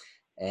game.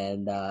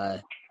 And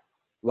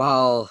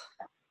while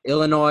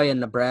Illinois and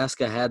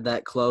Nebraska had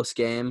that close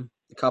game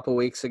a couple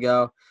weeks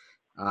ago,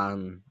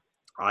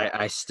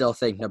 I still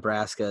think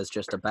Nebraska is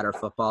just a better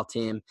football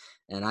team,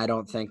 and I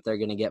don't think they're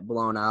going to get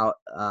blown out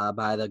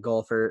by the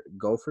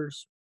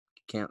Gophers.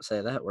 Can't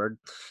say that word.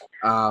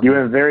 You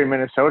went very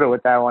Minnesota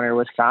with that one, or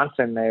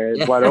Wisconsin there.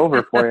 It bled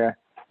over for you.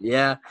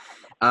 Yeah.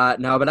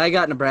 No, but I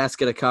got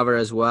Nebraska to cover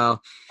as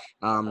well.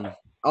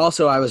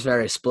 Also, I was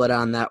very split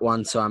on that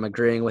one, so I'm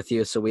agreeing with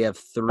you. So we have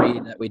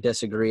 3 that we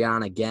disagree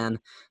on again,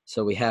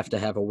 so we have to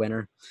have a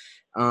winner.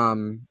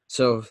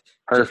 So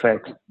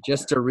perfect.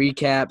 Just to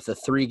recap, the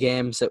 3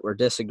 games that we're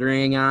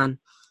disagreeing on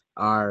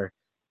are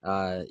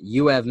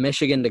you have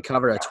Michigan to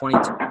cover a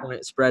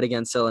 22-point spread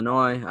against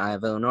Illinois. I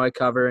have Illinois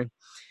covering.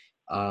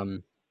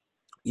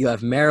 You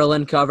have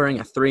Maryland covering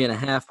a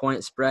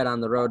 3.5-point spread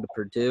on the road to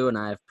Purdue, and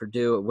I have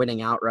Purdue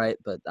winning outright,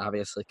 but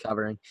obviously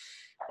covering.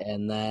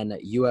 And then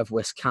you have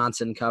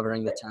Wisconsin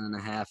covering the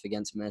 10.5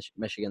 against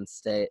Michigan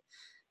State,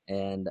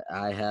 and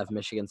I have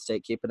Michigan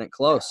State keeping it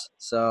close.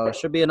 So it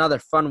should be another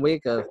fun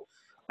week of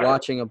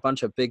watching a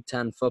bunch of Big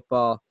Ten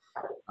football.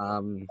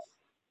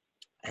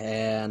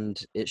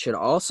 And it should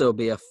also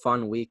be a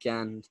fun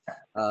weekend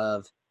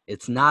of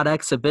it's not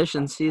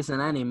exhibition season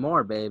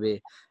anymore,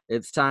 baby.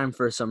 It's time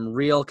for some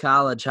real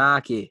college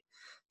hockey.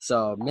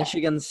 So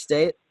Michigan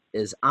State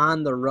is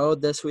on the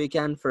road this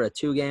weekend for a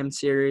 2-game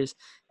series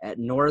at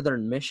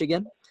Northern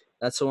Michigan.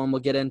 That's the one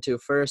we'll get into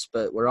first,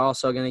 but we're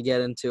also going to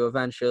get into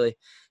eventually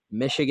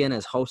Michigan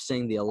is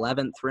hosting the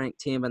 11th ranked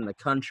team in the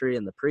country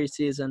in the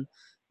preseason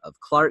of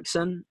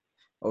Clarkson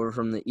over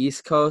from the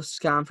East Coast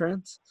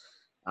Conference.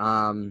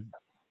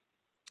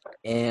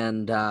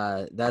 And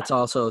that's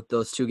also,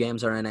 those 2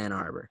 games are in Ann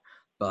Arbor.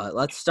 But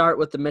let's start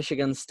with the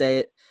Michigan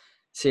State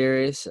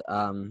series.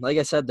 Like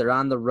I said, they're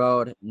on the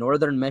road.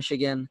 Northern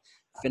Michigan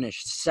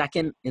finished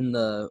second in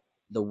the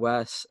the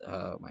West.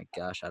 Oh my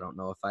gosh, I don't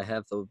know if I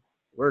have the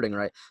wording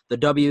right. The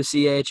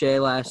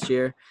WCHA last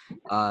year,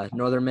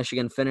 Northern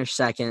Michigan finished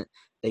second.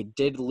 They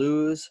did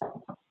lose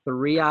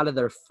 3 out of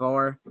their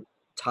 4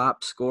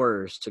 top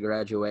scorers to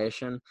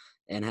graduation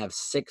and have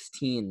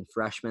 16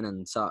 freshmen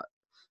and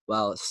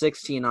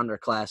 16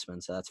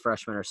 underclassmen, so that's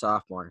freshmen or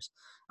sophomores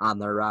on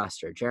their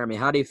roster. Jeremy,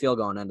 how do you feel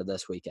going into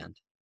this weekend?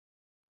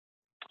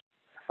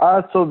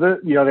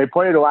 They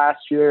played last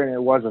year and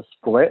it was a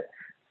split.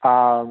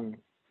 And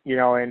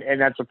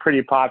that's a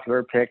pretty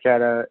popular pick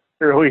at a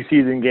early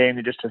season game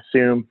to just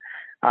assume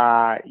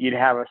you'd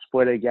have a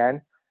split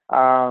again.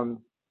 But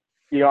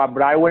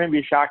I wouldn't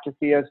be shocked to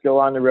see us go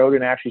on the road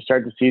and actually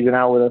start the season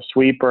out with a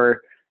sweep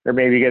or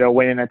maybe get a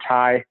win and a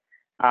tie.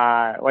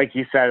 Like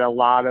you said, a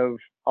lot of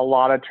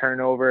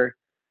turnover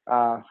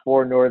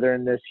for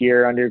Northern this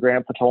year under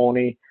Grant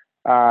Patolini.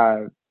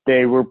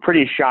 They were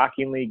pretty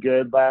shockingly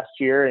good last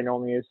year and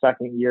only his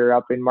second year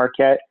up in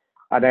Marquette.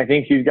 And I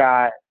think he's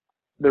got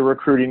the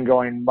recruiting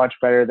going much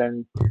better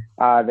than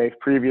they've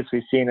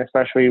previously seen,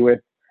 especially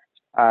with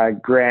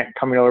Grant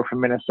coming over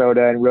from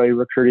Minnesota and really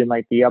recruiting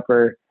like the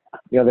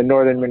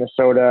northern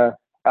Minnesota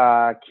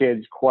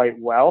kids quite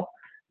well.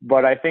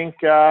 But I think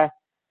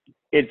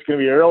it's going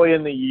to be early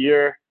in the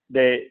year.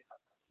 They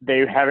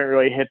haven't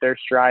really hit their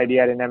stride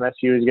yet, and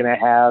MSU is going to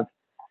have,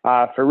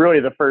 for really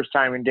the first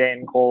time in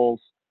Danton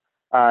Cole's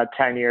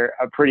tenure,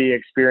 a pretty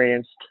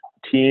experienced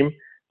team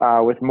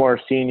with more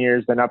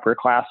seniors than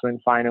upperclassmen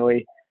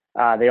finally.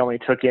 They only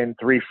took in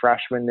 3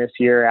 freshmen this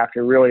year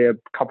after really a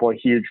couple of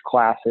huge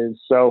classes.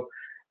 So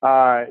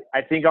I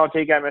think I'll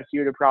take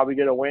MSU to probably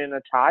get a win and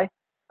a tie,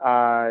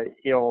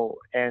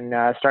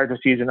 and start the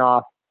season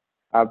off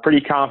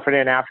pretty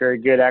confident after a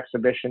good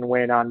exhibition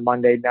win on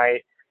Monday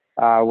night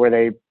where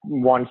they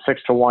won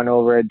 6-1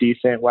 over a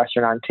decent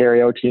Western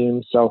Ontario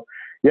team. So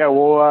yeah,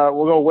 we'll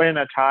go win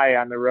a tie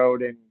on the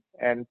road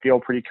and feel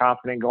pretty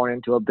confident going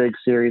into a big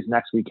series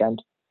next weekend.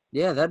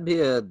 Yeah, that'd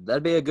be a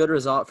good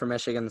result for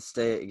Michigan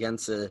State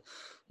against a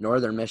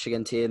Northern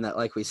Michigan team that,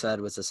 like we said,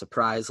 was a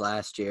surprise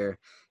last year,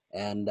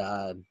 and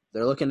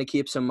they're looking to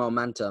keep some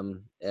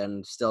momentum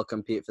and still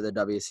compete for the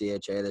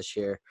WCHA this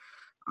year.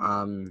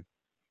 And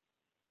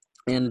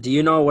do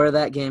you know where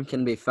that game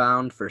can be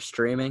found for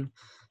streaming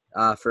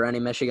for any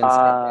Michigan State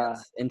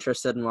fans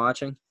interested in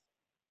watching?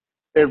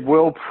 It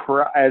will,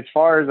 as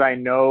far as I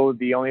know,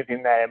 the only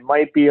thing that it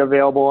might be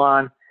available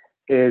on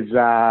is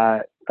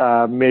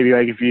maybe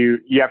like if you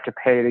have to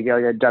pay to get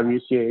like a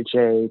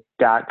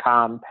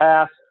WCHA.com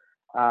pass.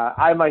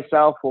 I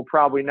myself will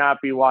probably not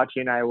be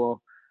watching. I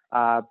will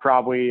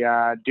probably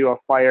do a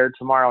fire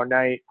tomorrow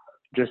night,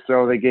 just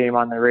throw the game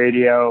on the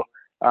radio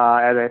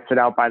as I sit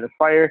out by the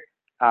fire.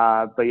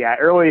 But yeah,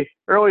 early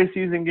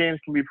season games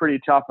can be pretty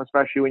tough,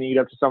 especially when you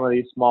get up to some of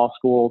these small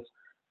schools.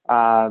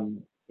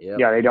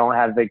 Yeah, they don't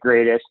have the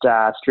greatest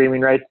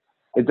streaming rights.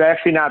 It's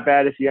actually not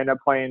bad if you end up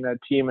playing a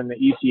team in the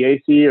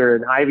ECAC or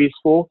an Ivy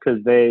school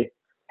because they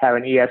have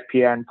an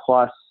ESPN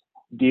Plus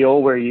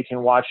deal where you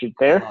can watch it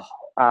there.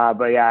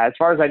 But yeah, as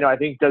far as I know, I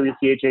think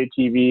WCHA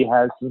TV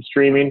has some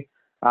streaming,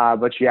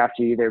 but you have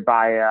to either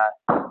buy a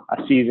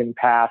season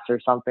pass or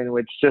something,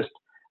 which just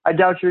I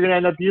doubt you're going to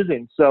end up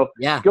using. So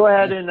yeah, go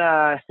ahead and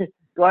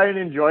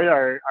enjoy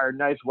our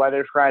nice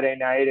weather Friday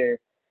night, or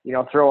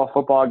throw a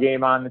football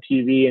game on the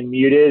TV and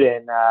mute it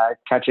and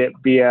catch it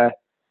via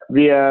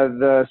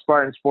the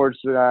Spartan Sports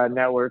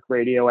Network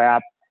radio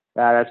app.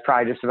 That's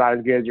probably just about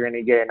as good as you're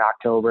going to get in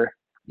October.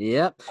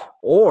 Yep.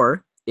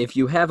 Or if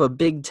you have a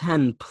Big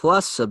Ten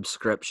Plus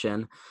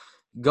subscription,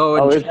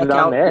 go and check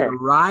out your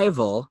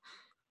rival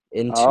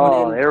and tune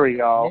in there we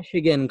go.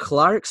 Michigan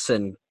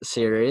Clarkson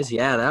series.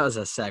 Yeah, that was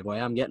a segue.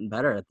 I'm getting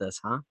better at this,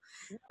 huh?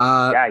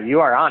 Yeah,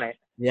 you are on it.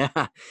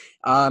 Yeah.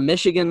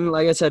 Michigan,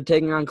 like I said,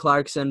 taking on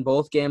Clarkson.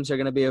 Both games are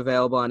going to be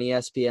available on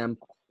ESPN,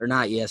 or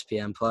not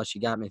ESPN Plus.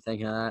 You got me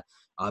thinking of that.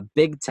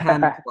 Big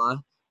Ten Plus,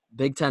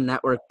 Big Ten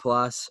Network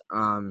Plus.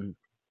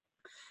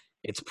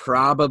 It's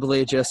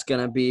probably just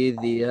going to be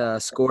the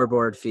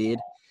scoreboard feed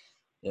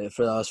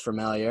for those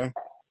familiar.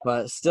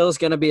 But still is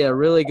going to be a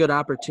really good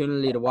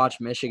opportunity to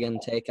watch Michigan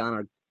take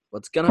on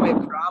what's going to be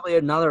probably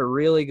another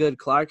really good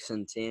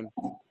Clarkson team.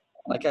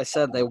 Like I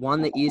said, they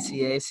won the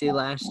ECAC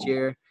last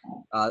year.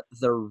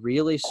 They're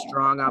really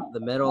strong up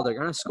the middle. They're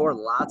going to score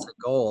lots of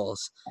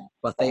goals,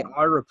 but they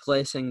are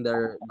replacing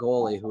their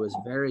goalie, who was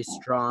very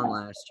strong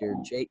last year,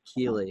 Jake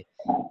Keeley.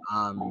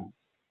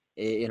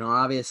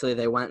 Obviously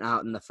they went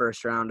out in the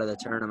first round of the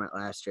tournament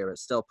last year, but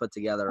still put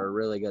together a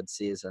really good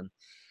season.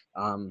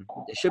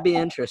 It should be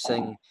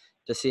interesting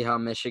to see how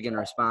Michigan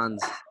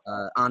responds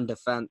on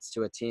defense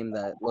to a team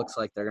that looks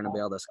like they're going to be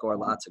able to score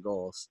lots of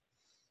goals.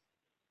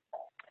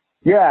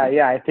 Yeah,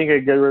 I think a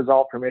good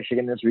result for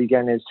Michigan this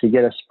weekend is to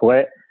get a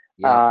split.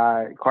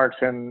 Yeah.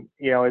 Clarkson,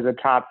 is a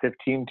top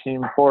 15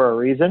 team for a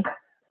reason.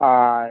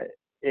 I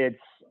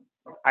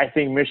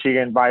think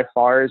Michigan by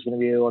far is going to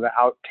be able to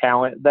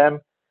out-talent them,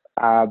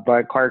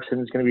 but Clarkson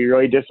is going to be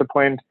really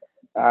disciplined.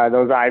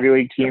 Those Ivy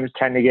League teams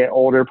tend to get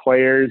older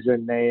players,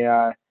 and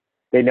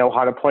they know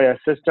how to play a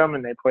system,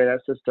 and they play that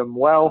system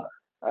well.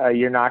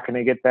 you're not going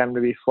to get them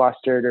to be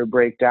flustered or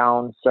break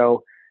down.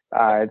 So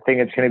I think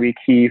it's going to be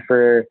key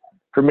for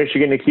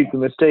Michigan to keep the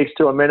mistakes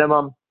to a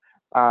minimum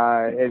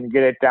and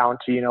get it down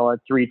to, a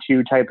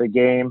 3-2 type of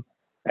game.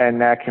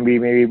 And that can be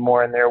maybe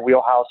more in their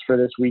wheelhouse for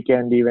this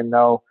weekend, even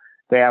though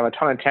they have a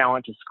ton of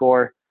talent to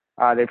score.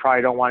 They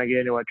probably don't want to get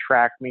into a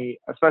track meet,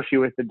 especially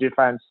with the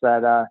defense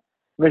that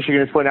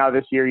Michigan is putting out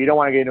this year. You don't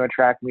want to get into a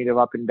track meet of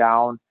up and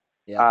down.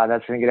 Yeah.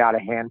 That's going to get out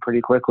of hand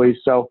pretty quickly.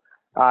 So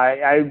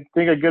I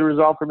think a good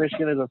result for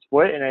Michigan is a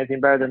split, and anything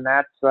better than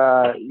that,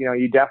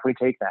 you definitely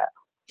take that.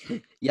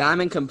 Yeah,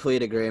 I'm in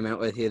complete agreement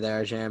with you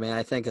there, Jeremy.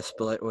 I think a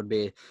split would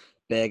be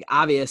big.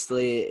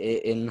 Obviously,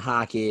 in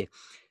hockey,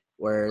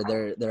 where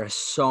there are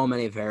so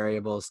many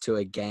variables to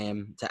a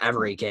game, to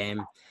every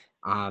game,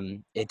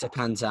 it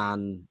depends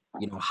on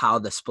how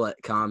the split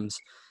comes.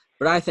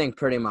 But I think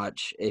pretty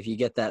much if you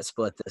get that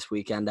split this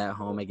weekend at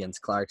home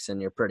against Clarkson,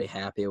 you're pretty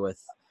happy with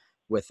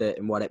it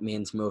and what it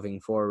means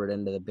moving forward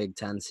into the Big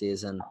Ten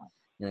season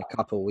in a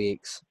couple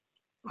weeks.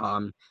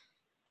 I'm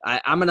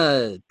going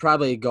to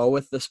probably go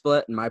with the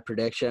split in my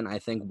prediction. I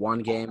think one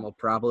game will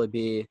probably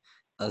be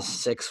a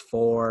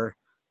 6-4,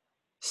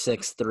 6-3,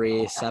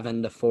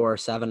 7-4,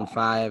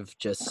 7-5,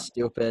 just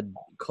stupid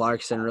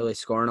Clarkson really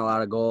scoring a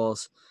lot of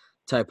goals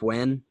type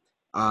win.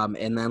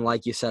 And then,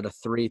 like you said, a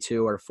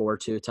 3-2 or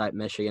 4-2 type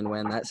Michigan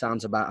win. That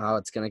sounds about how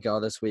it's going to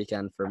go this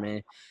weekend for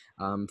me.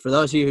 For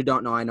those of you who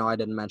don't know, I know I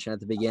didn't mention at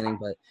the beginning,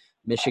 but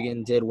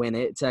Michigan did win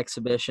its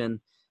exhibition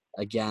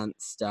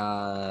against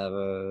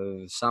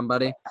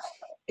somebody.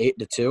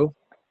 8-2.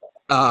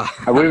 I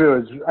believe it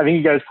was. I think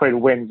you guys played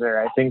Windsor.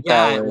 I think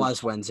that Yeah, it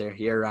was. was Windsor.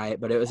 You're right,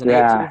 but it was an 8-2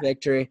 Yeah.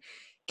 victory.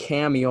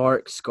 Cam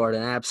York scored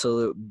an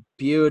absolute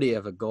beauty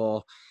of a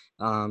goal.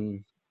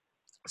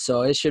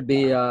 So it should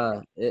be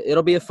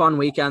it'll be a fun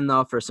weekend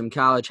though for some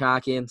college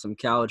hockey and some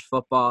college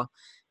football.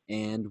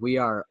 And we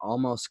are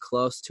almost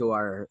close to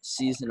our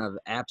season of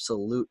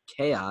absolute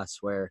chaos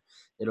where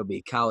it'll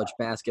be college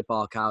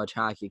basketball, college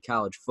hockey,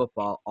 college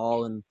football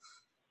all in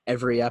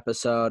every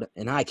episode,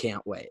 and I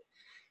can't wait.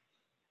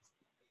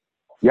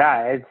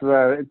 Yeah, it's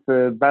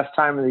the best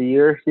time of the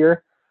year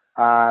here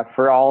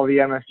for all the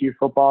MSU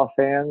football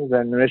fans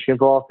and the Michigan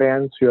football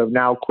fans who have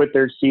now quit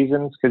their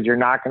seasons because you're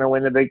not going to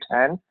win the Big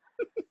Ten.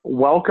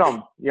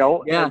 Welcome.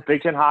 Yeah.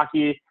 Big Ten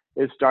hockey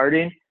is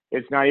starting.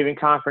 It's not even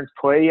conference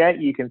play yet.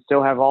 You can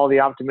still have all the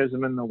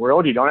optimism in the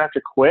world. You don't have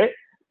to quit.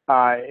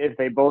 If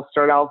they both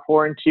start out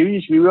 4-2, you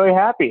should be really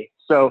happy.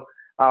 So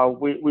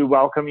we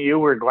welcome you.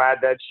 We're glad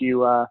that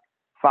you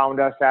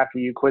found us after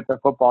you quit the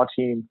football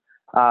team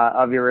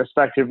of your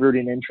respective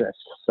rooting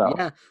interests. So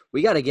Yeah,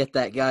 we got to get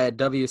that guy a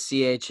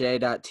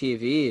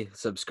WCHA.TV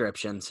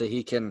subscription so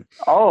he can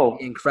be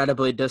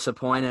incredibly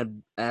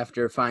disappointed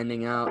after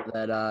finding out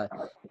that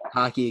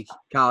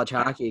college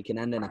hockey can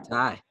end in a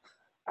tie.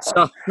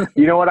 So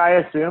you know what I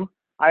assume?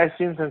 I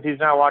assume since he's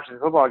not watching the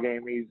football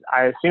game,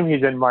 I assume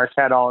he's in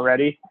Marquette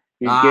already.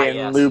 He's getting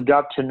yes. lubed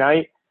up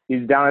tonight.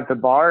 He's down at the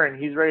bar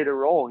and he's ready to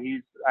roll.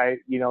 He's a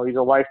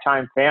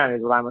lifetime fan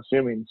is what I'm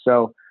assuming.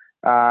 So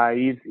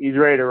he's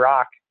ready to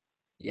rock.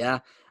 Yeah.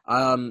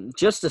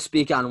 Just to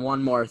speak on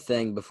one more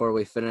thing before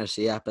we finish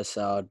the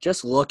episode,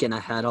 just looking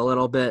ahead a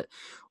little bit,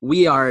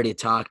 we already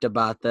talked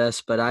about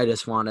this, but I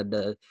just wanted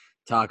to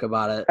talk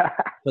about it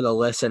for the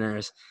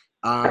listeners.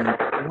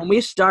 When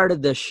we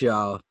started this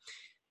show,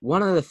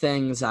 one of the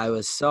things I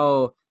was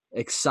so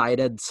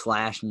excited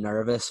 /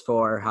 nervous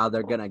for how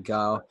they're going to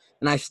go,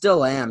 and I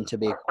still am, to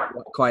be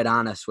quite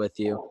honest with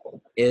you,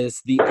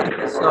 is the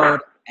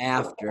episode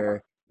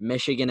after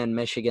Michigan and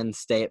Michigan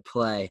State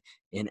play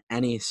in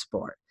any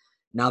sport.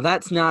 Now,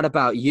 that's not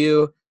about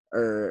you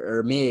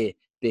or me,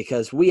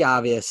 because we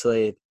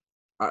obviously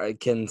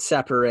can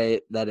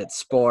separate that it's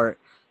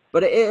sport,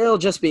 but it'll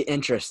just be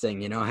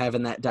interesting,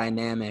 having that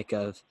dynamic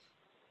of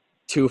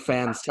two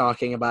fans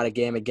talking about a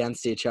game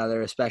against each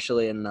other,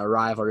 especially in a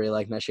rivalry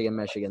like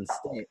Michigan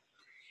State.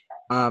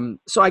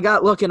 So I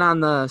got looking on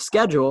the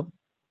schedule,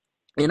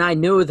 and I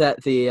knew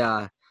that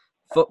the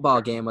football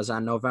game was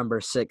on November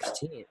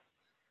 16th.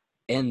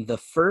 And the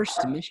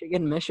first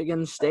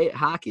Michigan State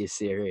hockey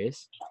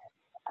series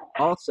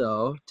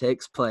also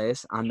takes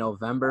place on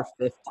November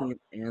 15th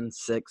and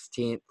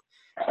 16th.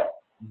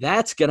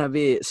 That's going to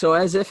be – so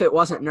as if it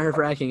wasn't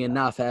nerve-wracking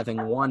enough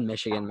having one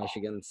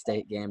Michigan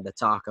State game to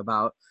talk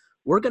about,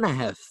 we're going to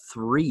have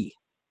 3.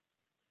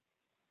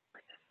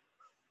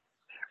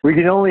 We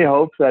can only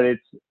hope that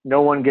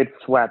no one gets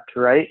swept,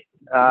 right?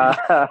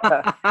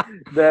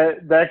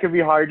 That could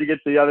be hard to get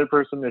the other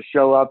person to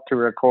show up to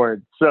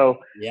record. So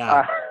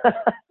yeah,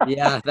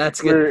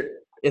 that's good.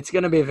 It's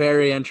going to be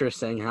very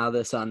interesting how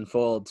this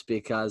unfolds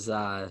because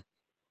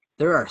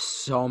there are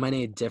so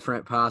many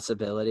different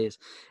possibilities.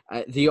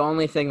 The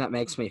only thing that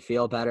makes me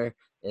feel better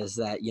is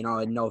that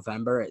in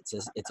November it's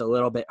a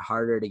little bit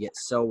harder to get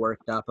so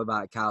worked up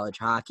about college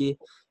hockey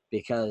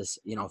because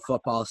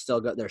football is still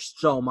good. There's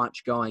so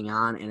much going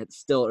on and it's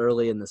still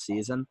early in the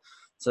season,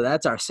 so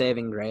that's our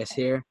saving grace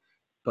here.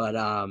 But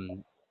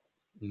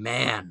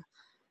man,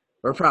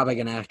 we're probably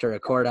gonna have to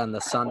record on the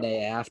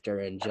Sunday after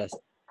and just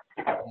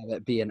have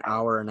it be an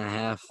hour and a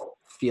half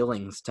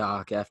feelings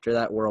talk after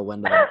that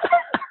whirlwind of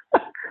a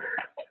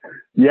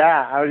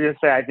Yeah, I was gonna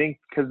say I think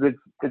because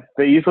it's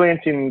the East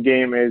Lansing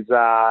game is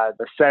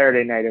the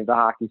Saturday night of the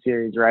hockey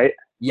series, right?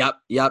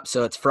 Yep.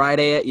 So it's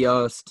Friday at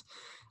Yost.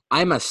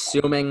 I'm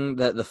assuming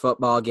that the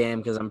football game,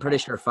 because I'm pretty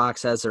sure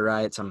Fox has the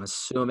rights, I'm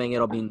assuming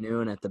it'll be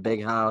noon at the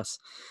big house.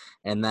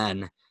 And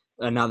then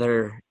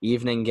another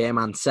evening game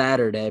on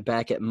Saturday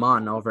back at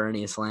Munn over in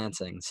East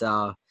Lansing.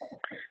 So,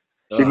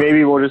 See, ugh.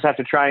 maybe we'll just have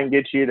to try and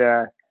get you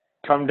to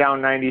come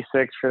down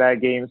 96 for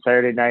that game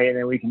Saturday night, and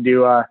then we can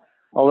do a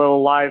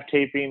little live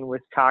taping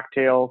with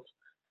cocktails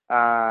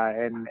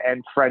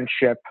and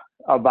friendship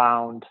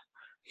abound.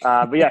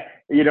 But yeah,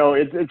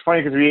 it's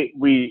funny because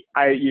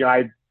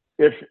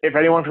if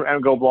anyone from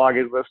MGO Blog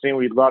is listening,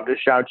 we'd love to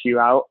shout you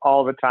out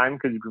all the time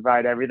because you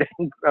provide everything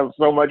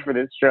so much for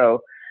this show.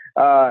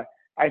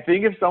 I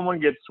think if someone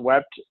gets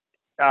swept,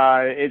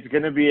 it's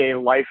going to be a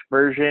life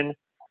version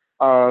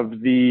of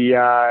the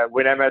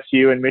when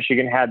MSU and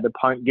Michigan had the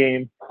punt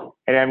game,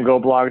 and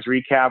MGO Blog's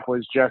recap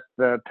was just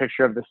the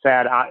picture of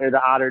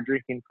the otter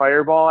drinking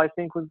Fireball. I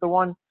think was the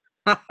one.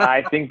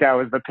 I think that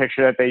was the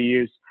picture that they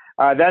used.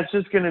 That's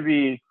just going to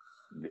be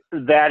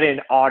that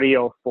in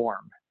audio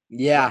form.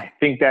 Yeah. I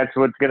think that's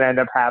what's going to end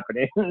up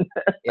happening.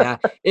 Yeah.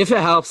 If it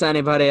helps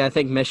anybody, I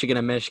think Michigan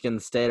and Michigan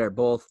State are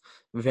both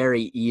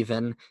very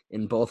even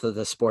in both of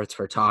the sports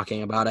we're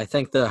talking about. I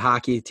think the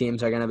hockey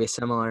teams are going to be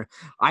similar.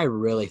 I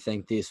really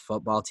think these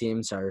football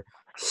teams are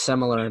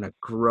similar in a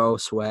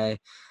gross way.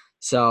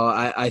 So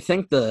I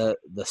think the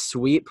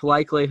sweep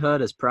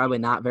likelihood is probably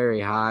not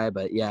very high,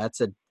 but yeah, it's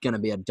going to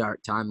be a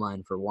dark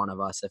timeline for one of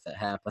us if it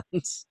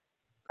happens.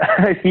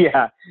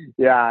 Yeah.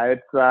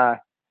 It's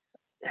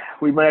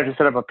we might have to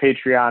set up a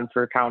Patreon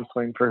for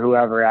counseling for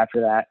whoever after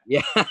that.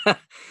 Yeah.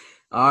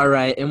 All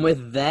right. And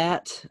with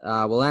that,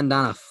 we'll end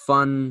on a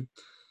fun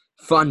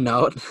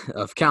note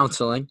of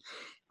counseling.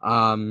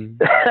 Um,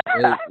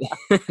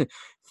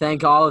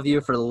 thank all of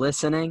you for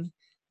listening.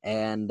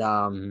 And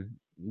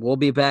we'll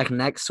be back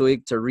next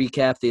week to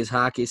recap these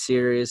hockey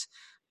series,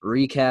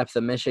 recap the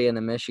Michigan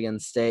and Michigan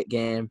State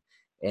game.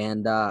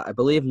 And I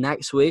believe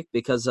next week,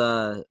 because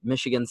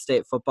Michigan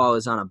State football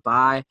is on a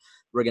bye,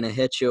 we're going to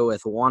hit you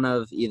with one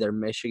of either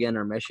Michigan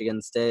or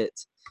Michigan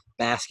State's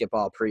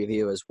basketball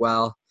preview as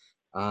well.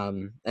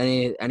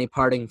 Any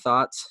parting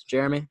thoughts,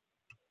 Jeremy?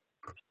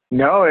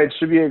 No, it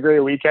should be a great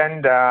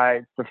weekend.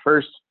 It's the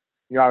first,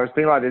 I was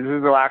thinking about this.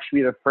 This will actually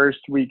be the first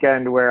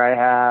weekend where I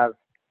have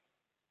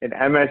an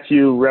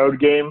MSU road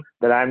game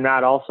that I'm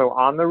not also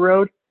on the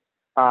road.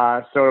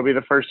 So it'll be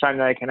the first time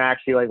that I can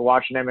actually like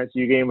watch an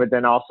MSU game, but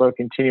then also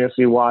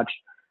continuously watch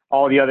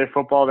all the other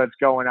football that's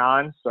going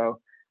on. So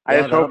I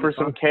Yeah, just that'll hope be for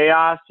some fun.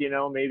 chaos,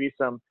 maybe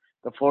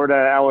the Florida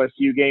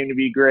LSU game to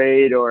be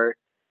great, or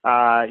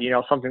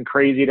something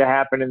crazy to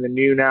happen in the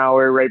noon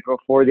hour right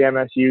before the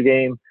MSU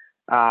game.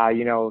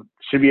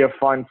 Should be a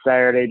fun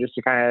Saturday just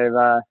to kind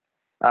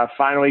of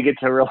finally get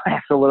to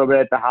relax a little bit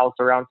at the house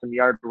around some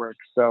yard work.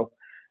 So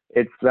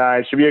it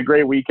should be a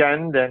great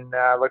weekend, and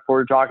look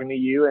forward to talking to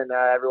you and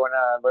everyone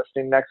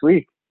listening next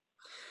week.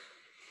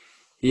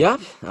 Yep.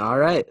 All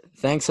right.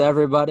 Thanks,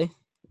 everybody,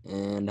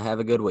 and have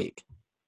a good week.